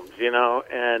films,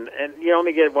 and you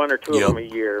only get one or two of them a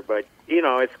year, but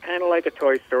it's kind of like a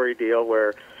Toy Story deal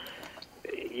where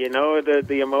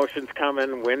the emotions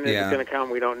coming. When it's going to come,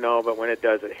 we don't know, but when it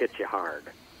does, it hits you hard.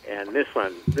 And this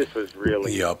was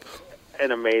really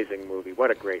an amazing movie.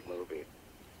 What a great movie.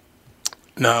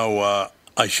 Now,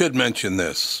 I should mention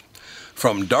this.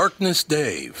 From Darkness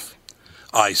Dave,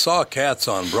 I saw Cats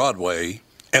on Broadway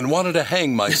and wanted to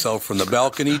hang myself from the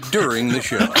balcony during the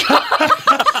show.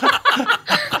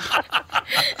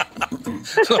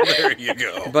 So there you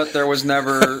go. But there was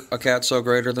never a cat so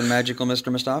greater than Magical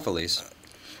Mr. Mistopheles.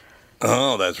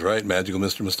 Oh, that's right, Magical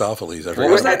Mr. Mistopheles. I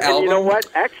What was forgot. that album? You know what?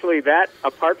 Actually, that,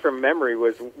 apart from Memory,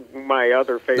 was my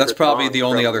other favorite That's probably song the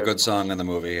only from other the- good song in the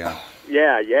movie, yeah.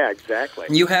 Yeah, exactly.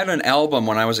 You had an album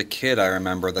when I was a kid, I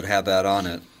remember, that had that on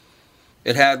it.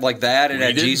 It had that. It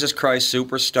had did? Jesus Christ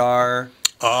Superstar.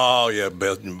 Oh, yeah,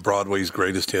 Broadway's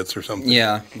Greatest Hits or something.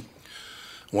 Yeah.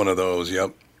 One of those, yep.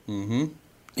 Mm-hmm.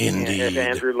 Indeed. And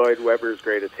Andrew Lloyd Webber's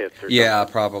Greatest Hits. Or Yeah,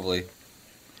 something. probably.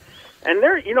 And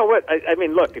there, you know what? I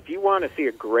mean, look, if you want to see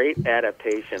a great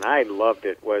adaptation, I loved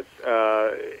it, was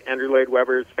Andrew Lloyd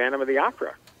Webber's Phantom of the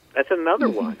Opera. That's another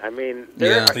one. I mean,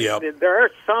 there are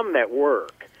some that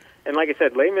work. And like I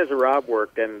said, Les Miserables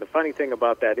worked, and the funny thing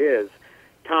about that is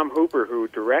Tom Hooper, who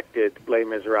directed Les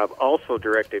Miserables, also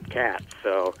directed Cats.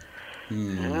 So, I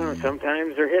don't know,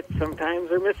 sometimes they're hits, sometimes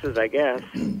they're misses, I guess.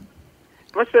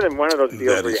 Must have been one of those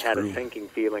deals That where you is had true. a sinking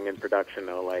feeling in production,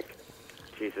 though, like,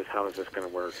 Jesus, how is this going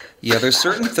to work? Yeah, there's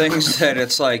certain things that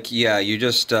it's you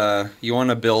just, you want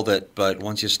to build it, but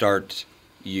once you start,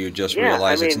 you just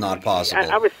realize it's not possible.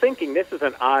 I was thinking, this is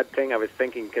an odd thing I was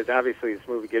thinking, because obviously this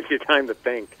movie gives you time to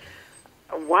think.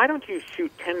 Why don't you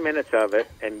shoot 10 minutes of it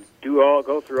and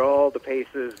go through all the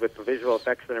paces with the visual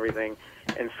effects and everything,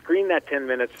 and screen that 10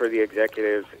 minutes for the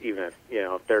executives, even if,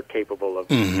 if they're capable of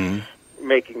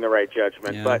making the right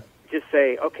judgment. Yeah. But just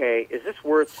say, okay, is this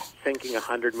worth sinking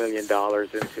 $100 million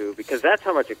into? Because that's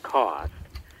how much it costs.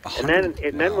 And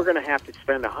then we're going to have to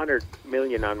spend $100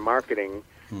 million on marketing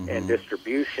and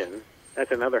distribution.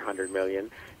 That's another $100 million.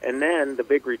 And then the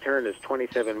big return is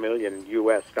 $27 million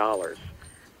US dollars.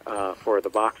 for the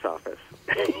box office.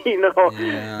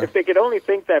 If they could only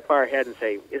think that far ahead and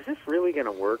say, is this really going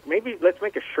to work? Maybe let's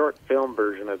make a short film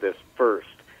version of this first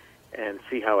and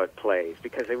see how it plays,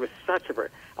 because it was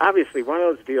obviously one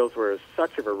of those deals where it was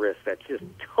such of a risk that just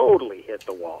totally hit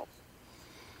the wall.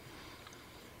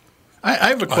 I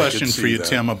have a question for you,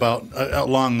 Tim, about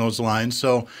along those lines.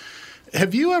 So,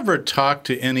 have you ever talked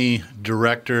to any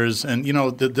directors, and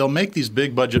they'll make these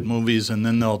big budget movies and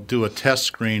then they'll do a test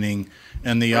screening,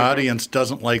 and the audience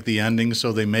doesn't like the ending,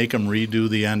 so they make them redo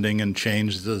the ending and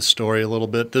change the story a little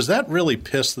bit? Does that really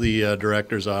piss the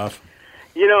directors off?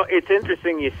 It's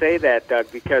interesting you say that,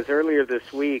 Doug, because earlier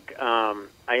this week I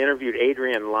interviewed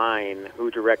Adrian Lyne, who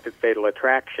directed Fatal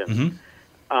Attraction,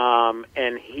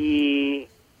 and he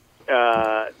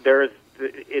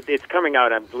it's coming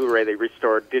out on Blu-ray. They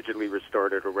digitally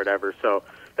restored it or whatever. So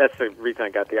that's the reason I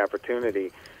got the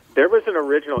opportunity. There was an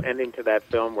original ending to that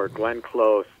film where Glenn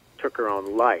Close took her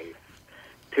own life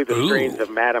to the strains of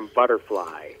Madame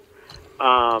Butterfly.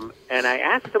 And I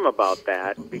asked him about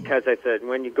that because I said,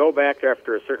 when you go back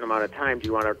after a certain amount of time, do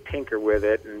you want to tinker with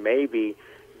it and maybe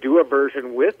do a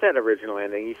version with that original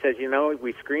ending? He says,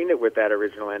 we screened it with that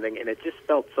original ending and it just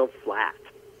felt so flat.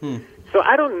 So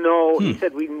I don't know. He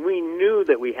said we knew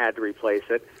that we had to replace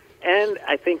it, and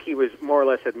I think he was more or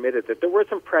less admitted that there was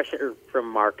some pressure from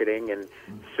marketing and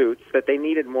Suits that they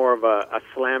needed more of a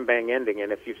slam-bang ending.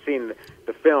 And if you've seen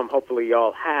the film, hopefully you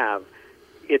all have,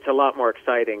 it's a lot more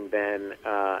exciting than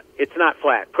it's not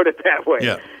flat, put it that way.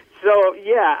 Yeah. So,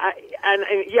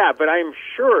 but I'm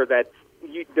sure that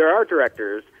there are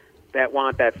directors that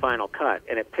want that final cut,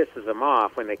 and it pisses them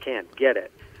off when they can't get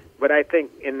it. But I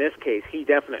think in this case, he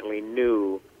definitely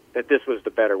knew that this was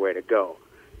the better way to go,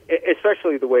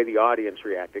 especially the way the audience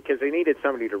reacted, because they needed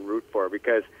somebody to root for.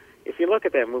 Because if you look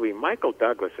at that movie, Michael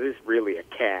Douglas is really a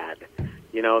cad.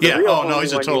 He's a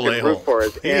total a-hole. Root for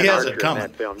is Ann Archer in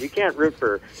that film. You can't root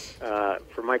for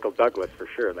Michael Douglas for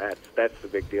sure. That's the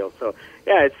big deal. So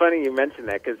yeah, it's funny you mentioned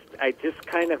that because I just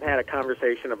kind of had a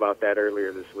conversation about that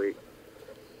earlier this week.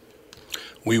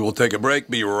 We will take a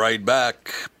break. Be right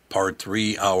back. Part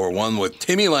 3, Hour 1 with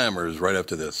Timmy Lammers right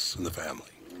after this in the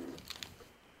family.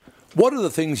 What are the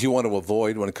things you want to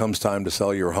avoid when it comes time to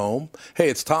sell your home? Hey,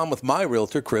 it's Tom with my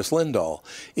realtor, Chris Lindahl.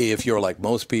 If you're like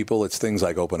most people, it's things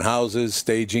like open houses,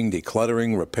 staging,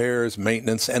 decluttering, repairs,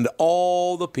 maintenance, and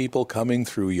all the people coming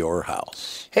through your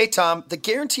house. Hey, Tom, the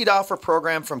Guaranteed Offer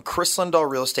program from Chris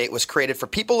Lindahl Real Estate was created for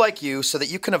people like you so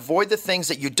that you can avoid the things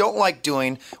that you don't like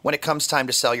doing when it comes time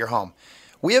to sell your home.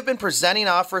 We have been presenting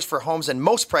offers for homes in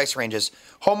most price ranges.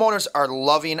 Homeowners are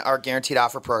loving our Guaranteed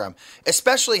Offer program,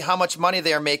 especially how much money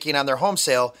they are making on their home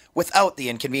sale without the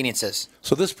inconveniences.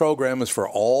 So this program is for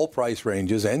all price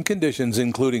ranges and conditions,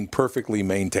 including perfectly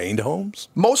maintained homes?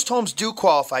 Most homes do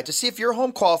qualify. To see if your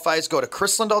home qualifies, go to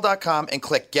chrislindahl.com and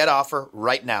click Get Offer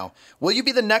right now. Will you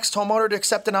be the next homeowner to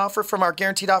accept an offer from our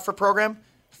Guaranteed Offer program?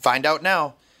 Find out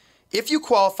now. If you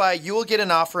qualify, you will get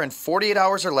an offer in 48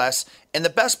 hours or less, and the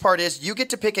best part is you get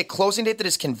to pick a closing date that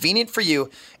is convenient for you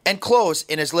and close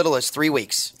in as little as 3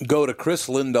 weeks. Go to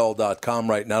chrislindahl.com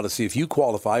right now to see if you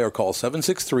qualify or call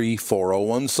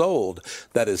 763-401-SOLD.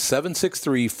 That is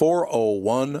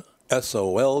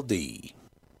 763-401-SOLD.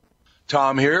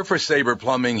 Tom here for Sabre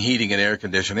Plumbing, Heating, and Air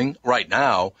Conditioning. Right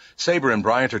now, Sabre and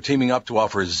Bryant are teaming up to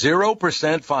offer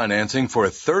 0% financing for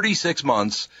 36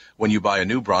 months when you buy a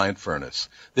new Bryant furnace.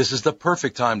 This is the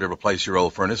perfect time to replace your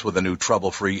old furnace with a new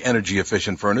trouble-free,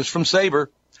 energy-efficient furnace from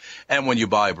Sabre. And when you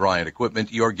buy Bryant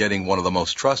equipment, you're getting one of the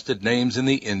most trusted names in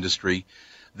the industry.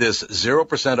 This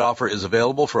 0% offer is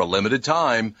available for a limited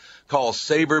time. Call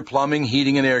Sabre Plumbing,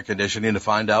 Heating, and Air Conditioning to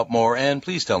find out more, and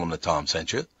please tell them that Tom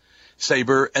sent you.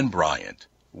 Sabre and Bryant,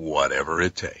 whatever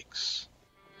it takes.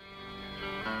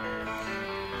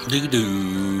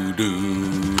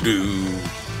 Do-do-do-do.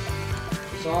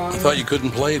 I thought you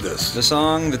couldn't play this. The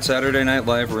song that Saturday Night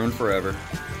Live ruined forever.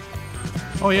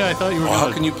 Oh, yeah, I thought you were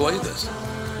how can you play this?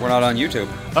 We're not on YouTube.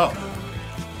 Oh.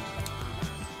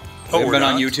 We've been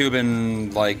on YouTube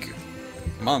in,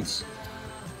 months.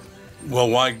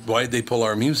 Well, why did they pull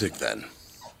our music then?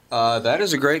 That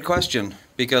is a great question.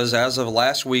 Because as of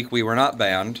last week, we were not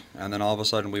banned, and then all of a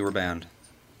sudden we were banned.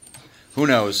 Who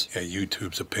knows? Yeah,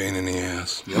 YouTube's a pain in the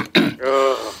ass. Yep.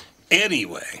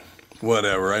 Anyway,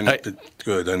 whatever.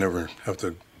 Good. I never have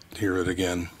to hear it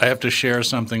again. I have to share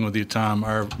something with you, Tom.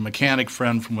 Our mechanic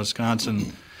friend from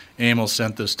Wisconsin, Emil,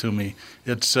 sent this to me.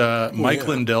 It's Mike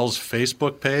Lindell's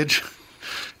Facebook page.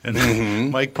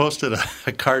 And Mike posted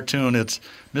a cartoon. It's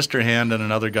Mr. Hand and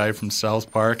another guy from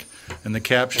South Park. And the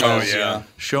caption is,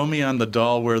 show me on the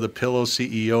doll where the pillow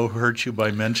CEO hurt you by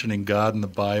mentioning God in the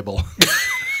Bible.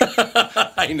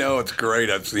 I know, it's great.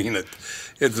 I've seen it.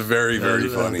 It's very, very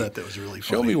funny. That was really funny.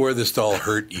 Show me where this doll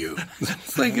hurt you.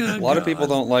 It's like, A lot of people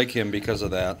don't like him because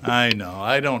of that. I know.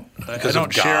 I don't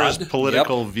share his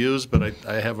political views, but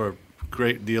I have a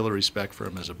great deal of respect for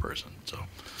him as a person. So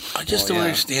I just don't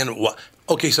understand what.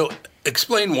 Okay, so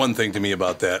explain one thing to me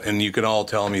about that, and you can all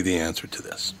tell me the answer to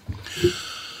this.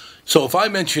 So if I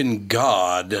mention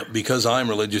God because I'm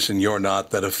religious and you're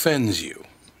not, that offends you.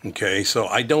 Okay, so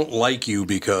I don't like you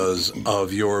because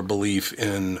of your belief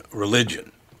in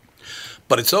religion.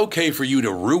 But it's okay for you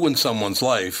to ruin someone's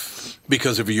life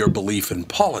because of your belief in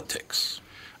politics.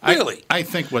 Really? I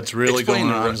think what's really Explain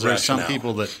going on the is there's some rationale.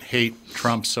 people that hate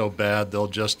Trump so bad, they'll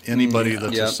just, anybody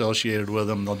that's associated with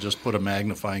him, they'll just put a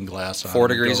magnifying glass on 4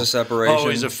 him and degrees go, of separation. Oh,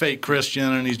 he's a fake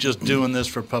Christian and he's just doing this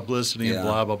for publicity and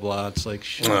blah, blah, blah. It's like,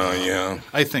 shut up. Yeah.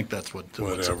 I think that's what's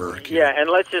at work here. Yeah, and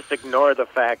let's just ignore the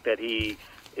fact that he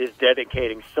is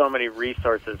dedicating so many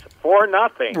resources for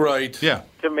nothing. Right. Yeah.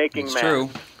 To making It's masks. true.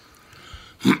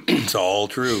 It's all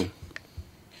true.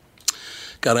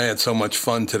 God, I had so much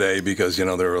fun today because,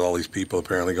 there were all these people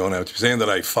apparently going after saying that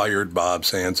I fired Bob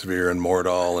Sansevier and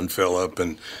Mordahl and Philip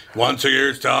and once a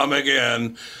year's Tom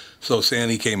again. So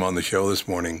Sandy came on the show this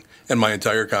morning, and my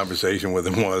entire conversation with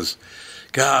him was,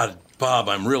 God, Bob,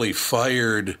 I'm really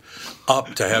fired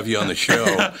up to have you on the show.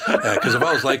 Because if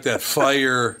I was like that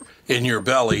fire in your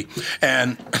belly,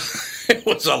 and it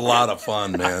was a lot of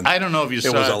fun, man. I don't know if you saw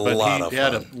it, but he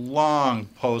had a long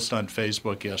post on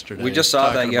Facebook yesterday. We just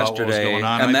saw that talking about what was yesterday, going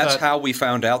on. and I that's thought- how we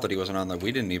found out that he wasn't on there.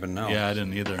 We didn't even know. Yeah, I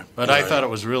didn't either. But I thought it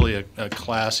was really a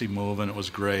classy move, and it was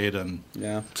great. And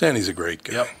Sandy's a great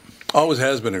guy. Yep. Always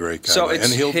has been a great guy. So it's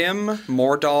and him,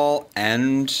 Mordahl,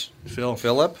 and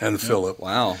Philip? And Philip.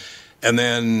 Wow. And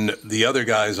then the other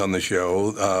guys on the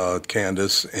show,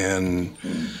 Candace and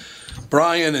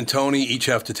Brian and Tony, each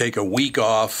have to take a week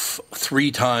off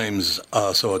 3 times,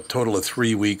 so a total of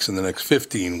 3 weeks in the next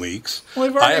 15 weeks. Well,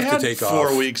 we've already I have had to take 4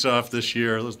 off. weeks off this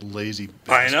year. Those lazy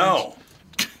I bastards. know.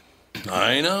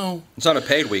 I know. It's not a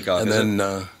paid week off, And is then,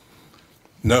 it?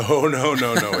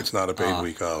 no, it's not a paid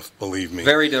week off, believe me.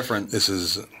 Very different. This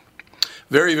is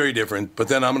very, very different. But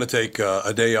then I'm going to take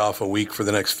a day off a week for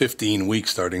the next 15 weeks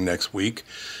starting next week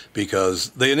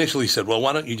because they initially said, well,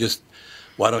 why don't you just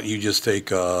take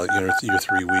your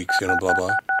 3 weeks, blah,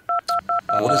 blah.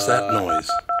 What is that noise?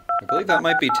 I believe that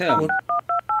might be Tim.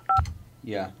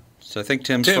 Yeah. So I think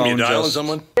Tim's Tim, phone you dialing just...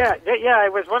 someone? Yeah, I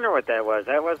was wondering what that was.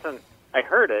 I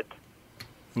heard it.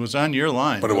 It was on your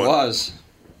line. But It was.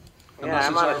 Yeah,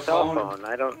 I'm on a cell phone.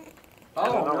 I don't know what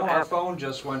our happened. phone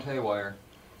just went haywire.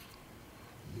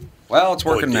 Well, it's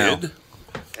working now. did?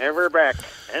 And we're back.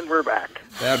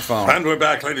 Bad phone. And we're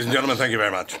back, ladies and gentlemen. Thank you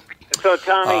very much. So,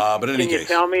 Tommy, but in any can you case,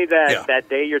 tell me that yeah. that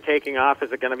day you're taking off,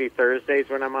 is it going to be Thursdays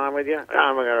when I'm on with you?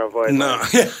 I'm going to avoid No,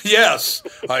 that. yes.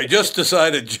 I just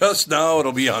decided just now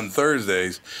it'll be on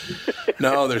Thursdays.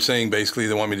 No, they're saying basically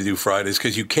they want me to do Fridays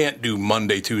because you can't do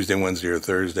Monday, Tuesday, Wednesday, or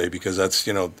Thursday because that's,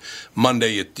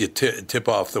 Monday you tip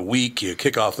off the week, you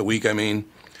kick off the week,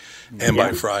 and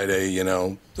by Friday,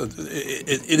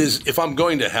 it is, if I'm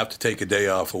going to have to take a day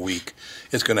off a week,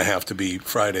 it's going to have to be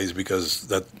Fridays because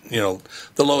that,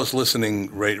 the lowest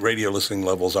radio listening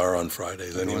levels are on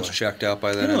Fridays anyway. Everyone's checked out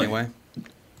by then Really? anyway.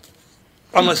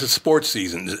 Unless it's sports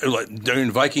season.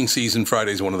 During Viking season,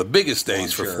 Friday is one of the biggest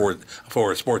days for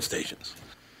sports stations.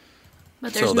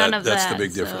 But there's so none of that's that. the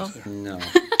big so- difference. No.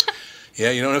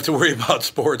 Yeah, you don't have to worry about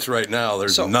sports right now.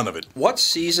 There's none of it. What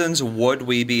seasons would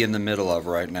we be in the middle of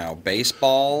right now?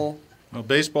 Baseball? Well,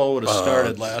 baseball would have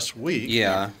started last week.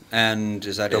 Yeah, and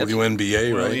is that it?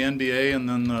 WNBA, Well, right? the NBA and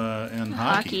then and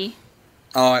hockey.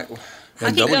 Oh,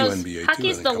 And Hockey WNBA, too,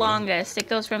 hockey's I the think, longest. It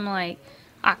goes from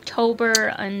October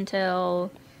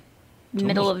until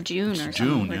middle of June or June,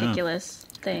 some yeah. ridiculous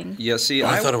thing. Yeah, see,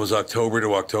 I thought it was October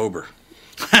to October.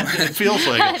 It feels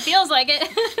like It feels like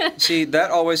it. See, that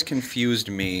always confused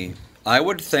me. I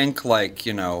would think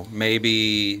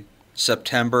maybe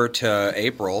September to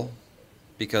April,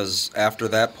 because after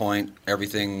that point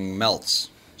everything melts,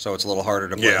 so it's a little harder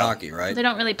to play hockey, right? They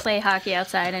don't really play hockey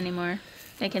outside anymore.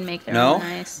 They can make their No? own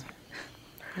ice.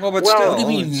 Well, but What still, do you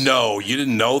mean, no? You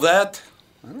didn't know that?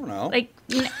 I don't know.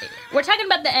 We're talking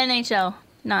about the NHL,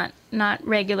 not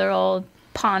regular old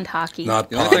pond hockey. The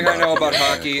only thing I know about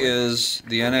hockey is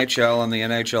the NHL and the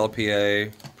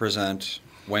NHLPA present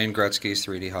Wayne Gretzky's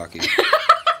 3D hockey.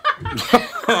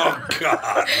 Oh,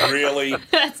 God, really?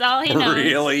 That's all he knows.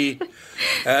 Really?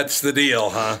 That's the deal,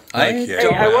 huh?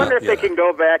 I wonder if they can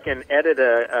go back and edit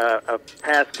a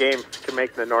past game to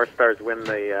make the North Stars win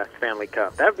the Stanley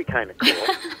Cup. That would be kind of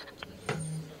cool.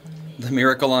 The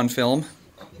Miracle on Film.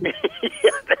 Yeah,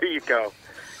 there you go.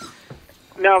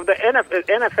 Now, the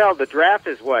NFL, the draft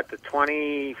is what, the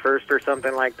 21st or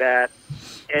something like that?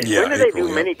 And Yeah, when do they April, do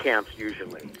yeah. mini camps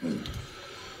usually?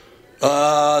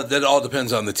 That all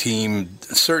depends on the team.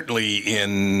 Certainly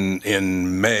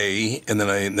in May, and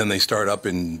then they start up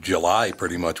in July,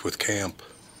 pretty much with camp.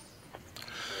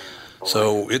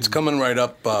 So it's coming right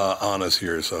up on us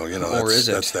here. So Or is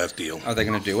it? that's that deal. Are they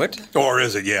going to do it? Or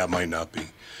is it? Yeah, it might not be.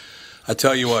 I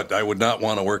tell you what, I would not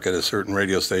want to work at a certain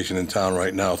radio station in town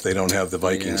right now if they don't have the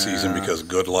Viking season, because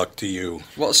good luck to you.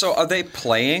 Well, so are they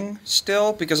playing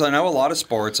still? Because I know a lot of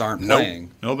sports aren't Nope.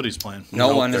 playing. Nobody's playing. No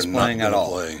Nope, one is they're not playing at gonna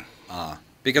all. play.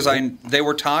 Because they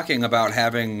were talking about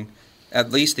having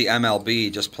at least the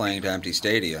MLB just playing to empty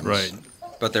stadiums. Right.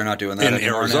 But they're not doing that In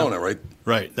anymore Arizona, now. right?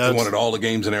 Right. They wanted all the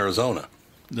games in Arizona.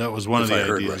 That was one of If the I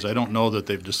heard ideas. right. I don't know that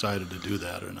they've decided to do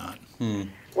that or not.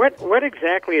 What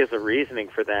exactly is the reasoning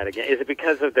for that? Again, is it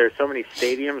because of there's so many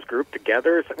stadiums grouped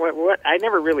together? What? I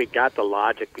never really got the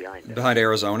logic behind it. Behind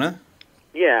Arizona?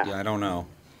 Yeah. Yeah, I don't know.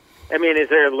 I mean, is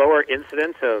there a lower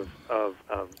incidence of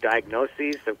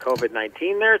diagnoses of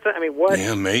COVID-19 there? I mean, what?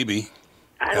 Yeah, maybe.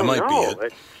 I That don't might be know. it.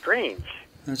 It's strange.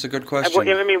 That's a good I question.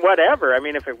 mean, whatever. I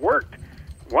mean, if it worked,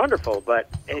 wonderful. But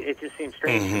it just seems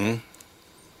strange. Mm-hmm.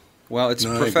 Well, it's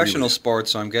No, I agree professional with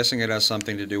sports, so I'm guessing it has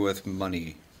something to do with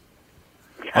money.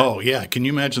 Oh, yeah. Can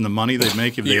you imagine the money they'd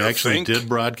make if they You actually think? did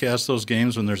broadcast those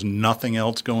games when there's nothing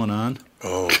else going on?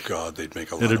 Oh, God, they'd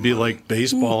make a lot It'd of be money. like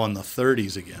baseball in the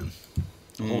 30s again.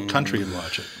 The whole country would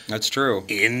watch it. That's true.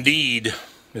 Indeed.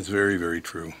 It's very, very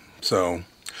true. So,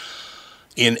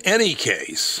 in any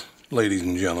case, ladies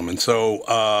and gentlemen,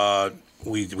 so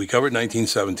we covered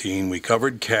 1917. We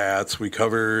covered Cats. We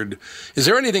covered... Is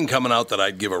there anything coming out that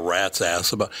I'd give a rat's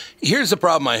ass about? Here's the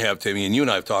problem I have, Timmy, and you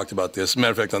and I have talked about this. As a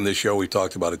matter of fact, on this show, we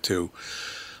talked about it, too.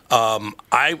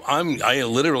 I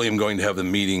literally am going to have a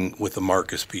meeting with the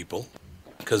Marcus people,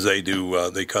 because they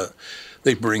do...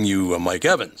 They bring you Mike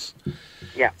Evans.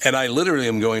 Yeah. And I literally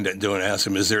am going to ask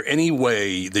him, is there any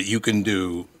way that you can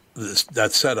do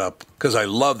that setup? Because I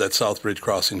love that Southbridge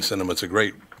Crossing Cinema. It's a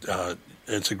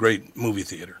great movie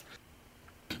theater.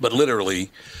 But literally,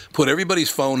 put everybody's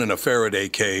phone in a Faraday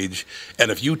cage,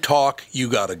 and if you talk, you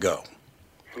got to go.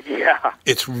 Yeah.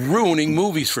 It's ruining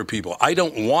movies for people. I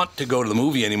don't want to go to the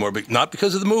movie anymore, but not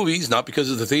because of the movies, not because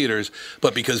of the theaters,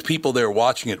 but because people there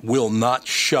watching it will not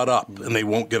shut up, and they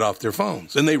won't get off their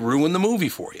phones, and they ruin the movie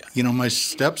for you. You know, my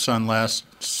stepson last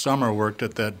summer worked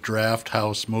at that Draft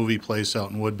House movie place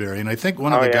out in Woodbury, and I think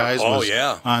one of the guys was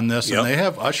on this, and they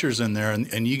have ushers in there,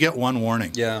 and you get one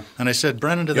warning. Yeah. And I said,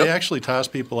 Brendan, do they actually toss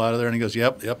people out of there? And he goes,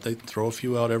 yep, they throw a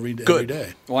few out every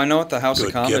day. Well, I know at the House of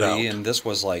Good, get Comedy, out. and this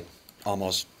was like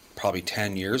almost probably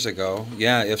 10 years ago.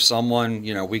 Yeah, if someone,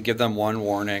 we give them one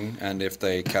warning, and if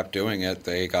they kept doing it,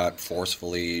 they got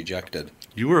forcefully ejected.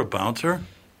 You were a bouncer?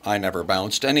 I never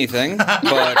bounced anything, but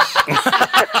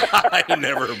I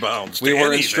never bounced we were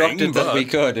anything, instructed that we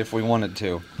but- could if we wanted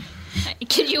to.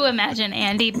 Could you imagine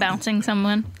Andy bouncing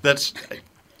someone?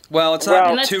 Well, it's Well,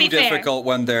 not let's too be fair. difficult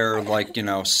when they're like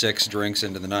 6 drinks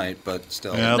into the night, but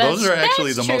still. Yeah, those are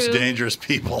actually the most dangerous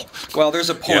people. Well, there's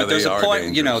a point. Yeah, there's they a are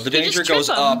point. The You danger just trip goes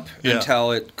 'em. up Yeah.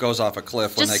 until it goes off a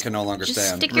cliff when they Just- can no longer Just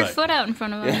stand. stick your foot out in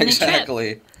front of them Yeah, and they trip.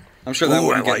 exactly. I'm sure that Ooh,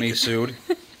 wouldn't I get like me it. sued.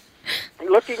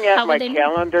 Looking at How my would they know?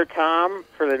 calendar, Tom,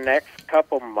 for the next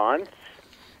couple months,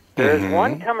 there's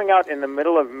one coming out in the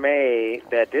middle of May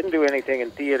that didn't do anything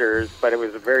in theaters, but it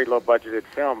was a very low-budgeted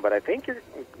film. But I think you're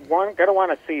going to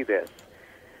want to see this.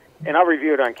 And I'll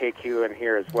review it on KQ and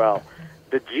here as well.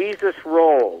 The Jesus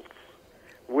Rolls,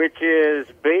 which is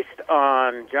based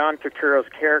on John Turturro's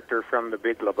character from The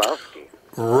Big Lebowski.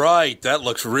 Right, that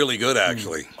looks really good,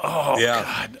 actually. Oh, yeah.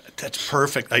 God, that's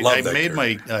perfect. Love I that made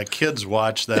my kids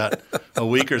watch that a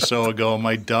week or so ago.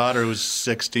 My daughter, who's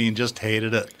 16, just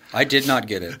hated it. I did not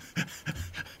get it.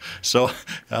 So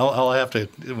I'll have to,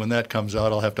 when that comes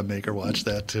out, I'll have to make her watch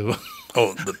that too.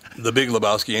 Oh, the Big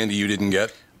Lebowski, Andy, you didn't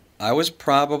get? I was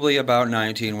probably about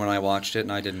 19 when I watched it,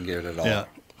 and I didn't get it at all. Yeah,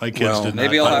 my kids did not.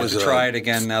 Maybe I'll I have was, to try it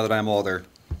again now that I'm older.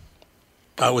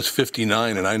 I was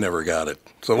 59 and I never got it.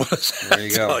 So what does that There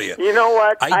you go. tell you? You know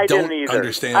what? I don't didn't either.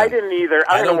 understand. I didn't either.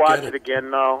 I I'm don't going to watch get it again,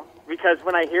 though, because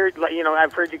when I hear,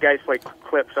 I've heard you guys play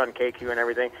clips on KQ and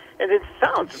everything, and it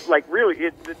sounds like really,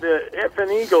 the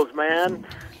effing Eagles, man,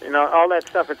 all that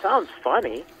stuff, it sounds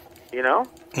funny,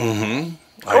 Mm-hmm.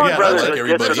 Coen Brothers like is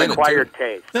everybody just in an it, acquired too.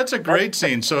 taste. That's a great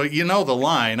scene. So you know the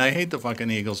line. I hate the fucking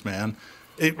Eagles, man.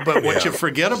 But what you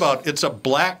forget about, it's a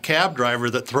black cab driver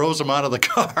that throws him out of the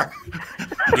car.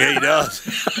 Yeah, he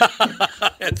does.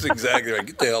 That's exactly right.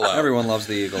 Get the hell out. Everyone loves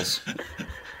the Eagles.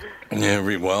 Yeah,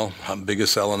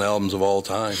 biggest selling albums of all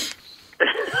time.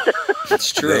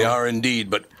 It's true. They are indeed.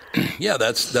 But Yeah,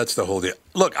 that's the whole deal.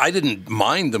 Look, I didn't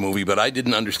mind the movie, but I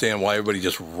didn't understand why everybody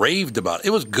just raved about it. It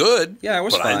was good. Yeah, it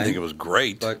was but fine. I didn't think it was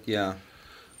great. But yeah,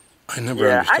 I never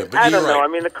understood. But I you're don't know. right.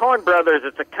 I mean, the Coen Brothers,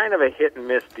 it's a kind of a hit and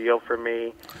miss deal for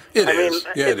me. It I mean, is.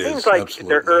 Yeah, it seems is. like Absolutely.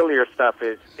 their earlier stuff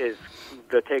is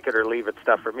the take it or leave it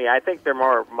stuff for me. I think they're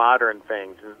more modern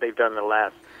things that they've done in the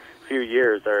last few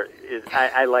years.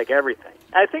 I like everything.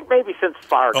 I think maybe since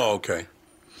Fargo. Oh, okay.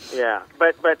 Yeah,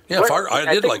 but Yeah, Fargo. I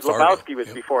did think like Fargo. Lebowski was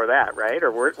before that, right? Or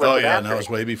was Oh it yeah, after? that was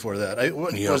way before that.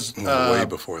 Was way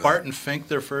before that. Bart and Fink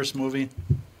their first movie?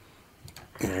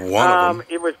 One of them.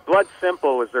 It was Blood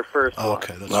Simple was their first one.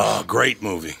 Okay, that's Oh, great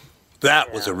movie.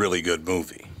 That was a really good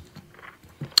movie.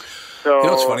 So, You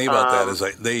know what's funny about that is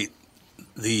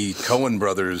the Coen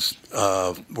brothers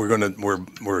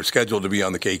were scheduled to be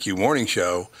on the KQ morning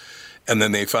show, and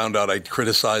then they found out I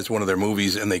criticized one of their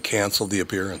movies, and they canceled the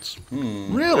appearance.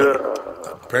 Really?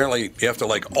 Apparently, you have to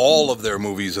like all of their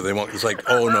movies, or they won't. It's like,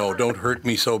 oh no, don't hurt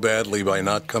me so badly by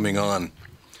not coming on.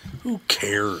 Who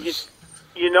cares?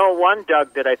 You know, one,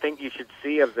 Doug, that I think you should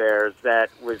see of theirs that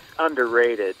was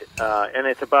underrated, and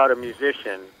it's about a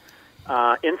musician,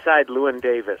 Inside Llewyn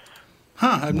Davis.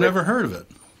 Huh? I've never heard of it.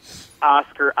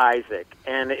 Oscar Isaac,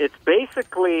 and it's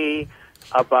basically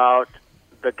about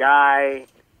the guy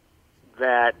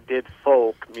that did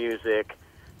folk music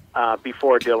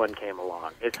before Dylan came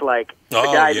along. It's like the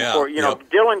guy before,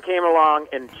 Dylan came along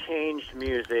and changed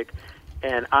music,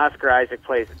 and Oscar Isaac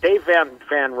plays Dave Van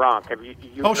Ronk. Have you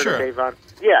heard sure. of Dave Van?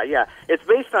 Yeah. It's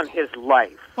based on his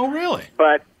life. Oh, really?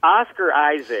 But Oscar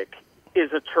Isaac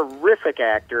is a terrific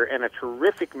actor and a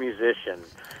terrific musician.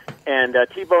 And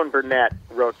T-Bone Burnett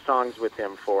wrote songs with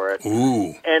him for it.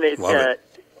 Ooh, and it's love it.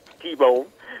 T-Bone,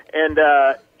 and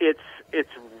it's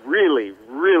really,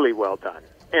 really well done,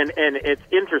 and it's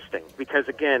interesting because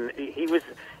again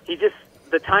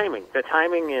the timing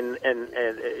and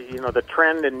the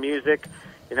trend in music,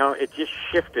 it just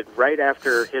shifted right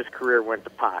after his career went to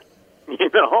pot,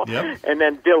 Yep. and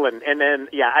then Dylan, and then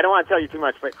I don't want to tell you too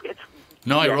much, but it's.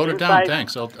 No, I wrote it down.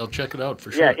 Thanks. I'll check it out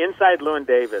for sure. Yeah, Inside Llewyn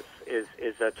Davis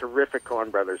is a terrific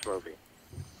Coen Brothers movie.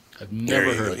 I've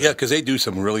never heard of it. Yeah, because they do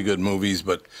some really good movies,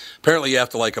 but apparently you have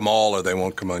to like them all, or they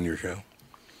won't come on your show.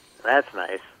 That's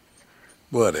nice.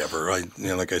 Whatever.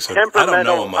 Like I said, I don't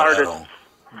know them at all.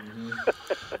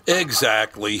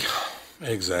 Exactly.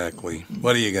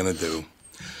 What are you gonna do?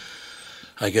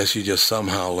 I guess you just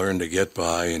somehow learn to get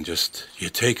by, and you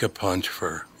take a punch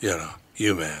for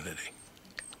humanity.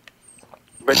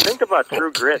 But think about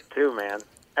True Grit too, man.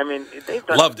 I mean, they've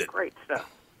done Loved it. Great stuff.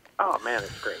 Oh man,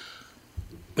 it's great.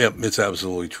 Yep, it's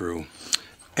absolutely true.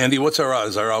 Andy, what's our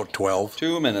odds? Are out 12?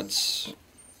 2 minutes.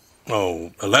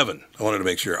 Oh, 11. I wanted to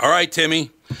make sure. All right,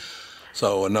 Timmy.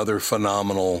 So another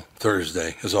phenomenal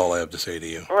Thursday is all I have to say to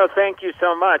you. Well, thank you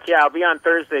so much. Yeah, I'll be on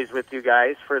Thursdays with you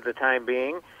guys for the time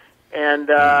being. And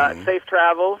safe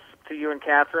travels to you and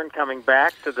Catherine coming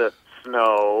back to the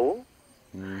snow.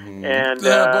 Mm-hmm. And boy,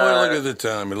 look at the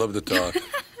time. We love to talk.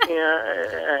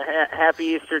 Happy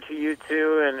Easter to you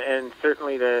too, and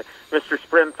certainly to Mr.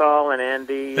 Sprinthal and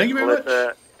Andy. Thank you very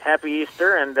much. Happy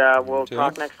Easter, and we'll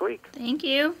talk next week. Thank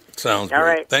you. Sounds all great.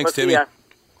 right. Thanks, We'll Timmy. see ya.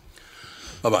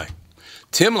 Bye-bye.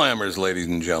 Tim Lammers, ladies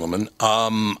and gentlemen.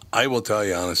 I will tell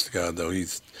you, honest to God, though,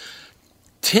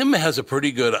 Tim has a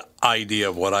pretty good idea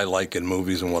of what I like in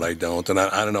movies and what I don't. And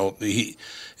I don't know,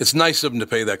 it's nice of him to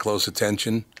pay that close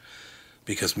attention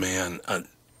because, man,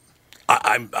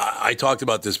 I talked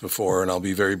about this before, and I'll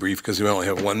be very brief because we only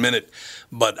have 1 minute.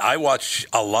 But I watch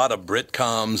a lot of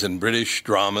Britcoms and British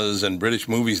dramas and British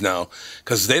movies now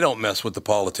because they don't mess with the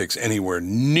politics anywhere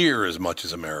near as much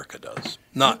as America does.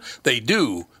 They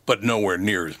do, but nowhere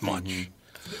near as much. Mm-hmm.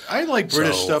 I like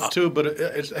British stuff too, but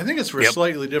I think it's for a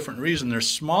slightly different reason. They're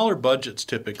smaller budgets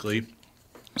typically,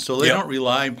 so they don't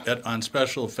rely on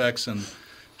special effects and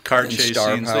car chase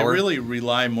scenes. They really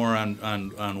rely more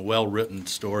on well-written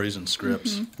stories and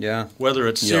scripts. Mm-hmm. Yeah, whether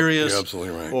it's serious you're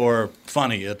absolutely right. or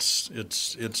funny, it's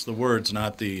the words,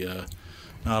 not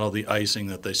all the icing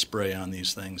that they spray on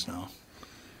these things now.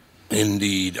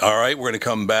 Indeed. All right, we're going to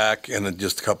come back in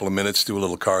just a couple of minutes, do a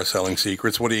little car selling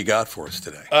secrets. What do you got for us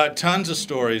today? Tons of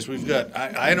stories. We've got.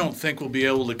 I don't think we'll be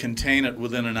able to contain it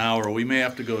within an hour. We may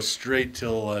have to go straight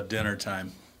till dinner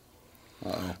time.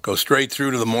 Go straight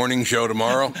through to the morning show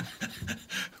tomorrow?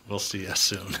 We'll see you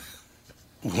soon.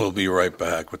 We'll be right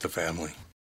back with the family.